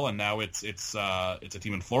while, and now it's a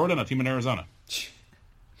team in Florida and a team in Arizona.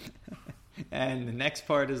 And the next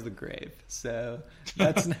part is the grave. So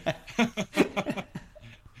that's not...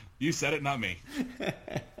 You said it, not me.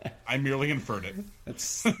 I merely inferred it.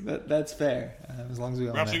 That's fair. As long as we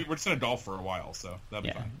all know. We're just in a golf for a while, so that'll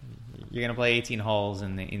be fine. You're gonna play 18 holes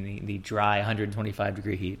in the dry 125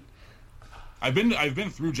 degree heat. I've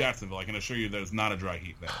been through Jacksonville. I can assure you there's not a dry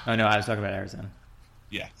heat there. Oh no, I was talking about Arizona.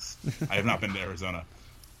 Yes, I have not been to Arizona,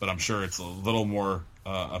 but I'm sure it's a little more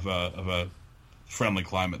of a friendly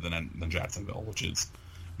climate than Jacksonville, which is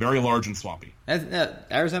very large and swampy.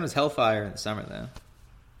 Arizona's hellfire in the summer, though.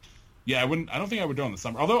 Yeah, I don't think I would go in the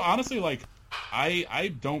summer. Although honestly, like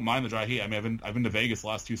I don't mind the dry heat. I mean, I've been to Vegas the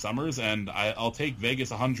last 2 summers, and I'll take Vegas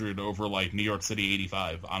 100 over like New York City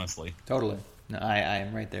 85. Honestly, totally. No, I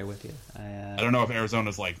am right there with you. I don't know if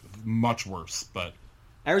Arizona's like much worse, but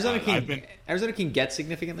Arizona can get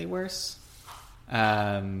significantly worse.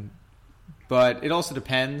 But it also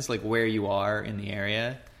depends like where you are in the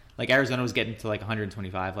area. Like Arizona was getting to like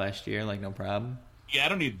 125 last year, like no problem. Yeah, I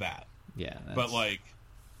don't need that. Yeah, but like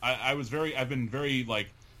I've been very like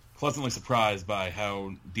pleasantly surprised by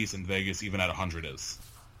how decent Vegas even at 100 is.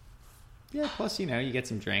 Yeah, plus you get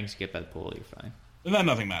some drinks, you get by the pool, you're fine. And then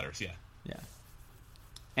nothing matters. Yeah. Yeah.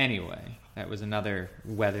 Anyway, that was another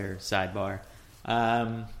weather sidebar.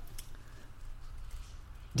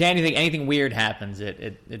 Dan, you think anything weird happens?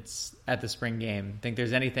 It's at the spring game. Think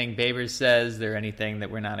there's anything Babers says? There anything that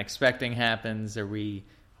we're not expecting happens?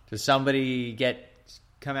 Does somebody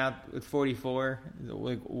come out with 44?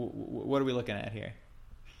 What are we looking at here?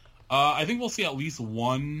 I think we'll see at least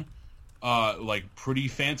one like pretty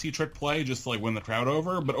fancy trick play just to like win the crowd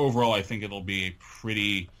over. But overall, I think it'll be a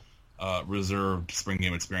pretty reserved spring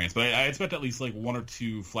game experience. But I expect at least like 1 or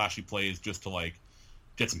 2 flashy plays just to like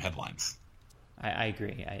get some headlines. I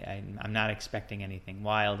agree. I'm not expecting anything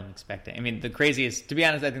wild. I mean, the craziest, to be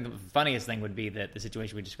honest, I think the funniest thing would be the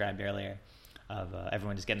situation we described earlier of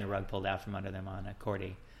everyone just getting the rug pulled out from under them on a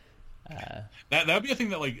Cordy. That would be a thing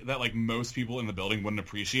that most people in the building wouldn't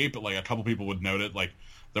appreciate, but like a couple people would note it. Like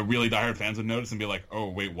the really diehard fans would notice and be like, "Oh,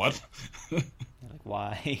 wait, what? Like,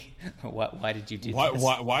 why? Why did you do this?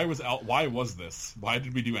 Why was this? Why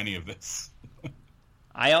did we do any of this?"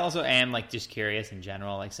 I also am like just curious in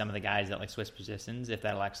general, like some of the guys that like switch positions, if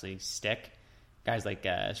that'll actually stick. Guys like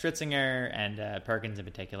Stritzinger and Perkins in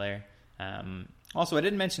particular. Also, I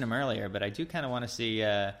didn't mention him earlier, but I do kind of want to see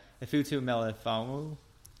Ifutu Melifonwu.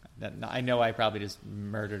 I know I probably just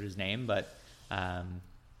murdered his name, but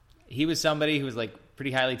he was somebody who was like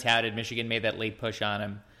pretty highly touted. Michigan made that late push on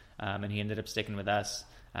him, and he ended up sticking with us.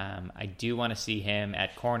 I do want to see him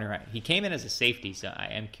at corner. He came in as a safety, so I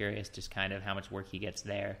am curious just kind of how much work he gets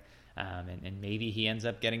there. And maybe he ends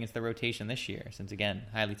up getting into the rotation this year, since, again,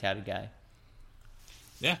 highly touted guy.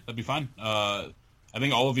 Yeah, that'd be fine. I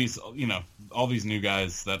think all of these, all these new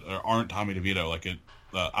guys that aren't Tommy DeVito, like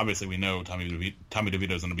obviously we know Tommy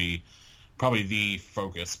DeVito is going to be probably the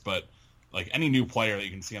focus, but like any new player that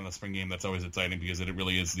you can see on the spring game, that's always exciting because it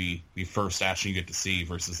really is the first action you get to see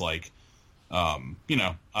versus like,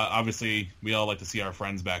 obviously we all like to see our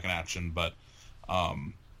friends back in action, but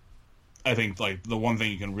I think like the one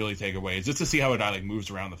thing you can really take away is just to see how a guy like moves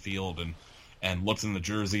around the field and looks in the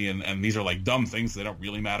jersey, and these are like dumb things. They don't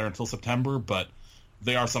really matter until September, but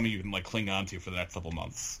they are something you can like cling on to for the next couple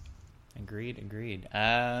months. Agreed.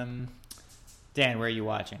 Dan, where are you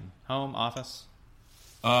watching? Home, office?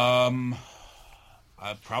 Probably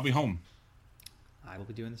home. I will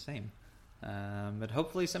be doing the same. But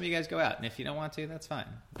hopefully some of you guys go out, and if you don't want to, that's fine.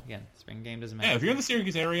 Again, spring game doesn't matter. Yeah, if you're in the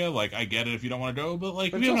Syracuse area, like I get it if you don't want to go, but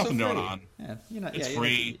like if you have nothing going on, it's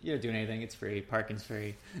free. You're not doing anything. It's free. Parking's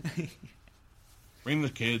free. Bring the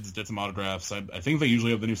kids, get some autographs. I think they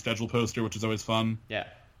usually have the new schedule poster, which is always fun. Yeah.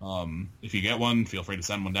 If you get one, feel free to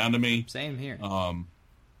send one down to me. Same here.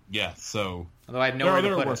 Yeah. So although I have nowhere to put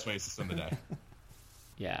it. There are worse ways to spend the day.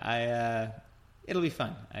 Yeah, it'll be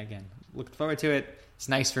fun. Again, looking forward to it. It's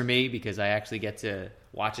nice for me because I actually get to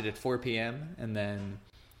watch it at 4 p.m. and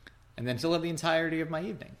then still have the entirety of my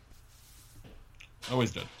evening.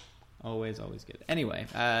 Always good. Always good. Anyway,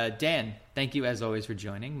 Dan, thank you as always for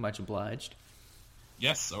joining. Much obliged.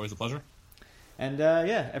 Yes, always a pleasure. And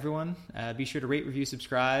everyone, be sure to rate, review,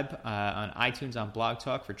 subscribe on iTunes, on Blog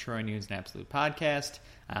Talk for Troy News and Absolute Podcast.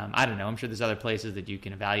 I don't know. I'm sure there's other places that you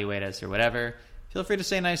can evaluate us or whatever. Feel free to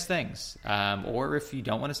say nice things. Or if you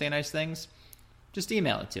don't want to say nice things, just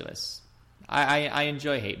email it to us. I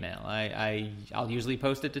enjoy hate mail. I'll usually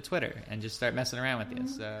post it to Twitter and just start messing around with you.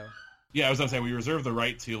 So Yeah, I was going to say, we reserve the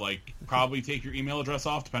right to, like, probably take your email address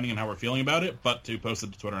off, depending on how we're feeling about it, but to post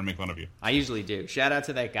it to Twitter and make fun of you. I usually do. Shout out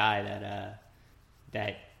to that guy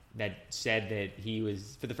that said that he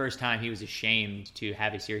was, for the first time, he was ashamed to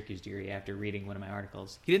have a Syracuse degree after reading one of my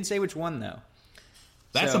articles. He didn't say which one, though.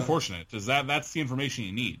 That's unfortunate, because that's the information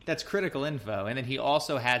you need. That's critical info. And then he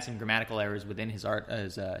also had some grammatical errors within his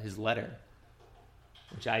letter,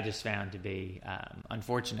 which I just found to be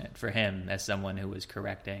unfortunate for him as someone who was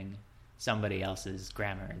correcting somebody else's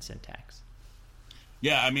grammar and syntax.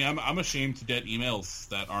 Yeah, I mean, I'm ashamed to get emails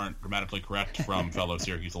that aren't grammatically correct from fellow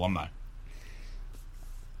Syracuse alumni.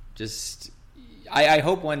 I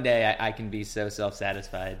hope one day I can be so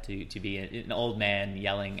self-satisfied to be an old man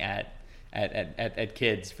yelling at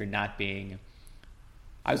kids for not being.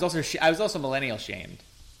 I was also millennial shamed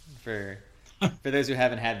for those who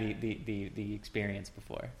haven't had the experience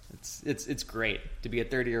before. It's great to be a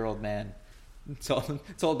 30-year-old man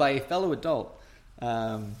told by a fellow adult,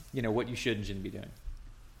 what you should and shouldn't be doing.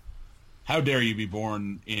 How dare you be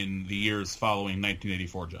born in the years following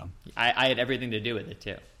 1984, John? I had everything to do with it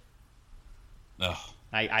too. Ugh.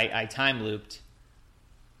 I time looped.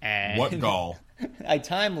 And what gall? I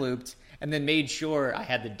time looped and then made sure I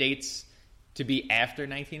had the dates to be after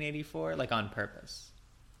 1984, like on purpose.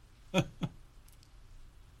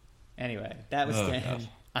 Anyway, that was Stan.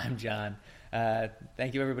 I'm John.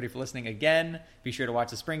 Thank you, everybody, for listening again. Be sure to watch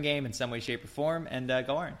the spring game in some way, shape, or form, and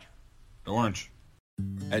go Orange. Go Orange.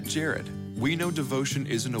 At Jared, we know devotion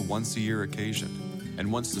isn't a once-a-year occasion.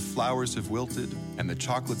 And once the flowers have wilted and the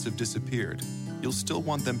chocolates have disappeared, you'll still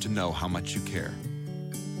want them to know how much you care.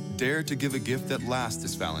 Dare to give a gift that lasts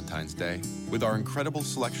this Valentine's Day with our incredible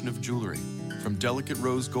selection of jewelry. From delicate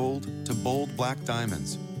rose gold to bold black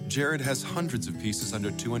diamonds, Jared has hundreds of pieces under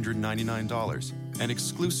 $299 and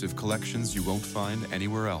exclusive collections you won't find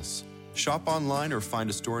anywhere else. Shop online or find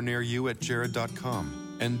a store near you at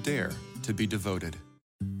jared.com and dare to be devoted.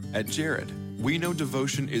 At Jared, we know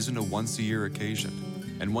devotion isn't a once-a-year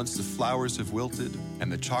occasion, and once the flowers have wilted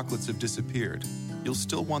and the chocolates have disappeared, you'll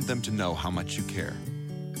still want them to know how much you care.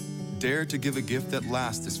 Dare to give a gift that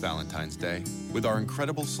lasts this Valentine's Day with our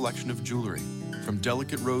incredible selection of jewelry. From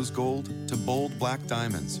delicate rose gold to bold black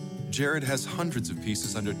diamonds, Jared has hundreds of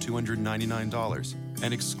pieces under $299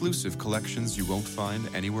 and exclusive collections you won't find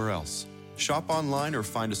anywhere else. Shop online or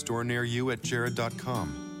find a store near you at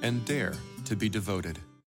jared.com and dare to be devoted.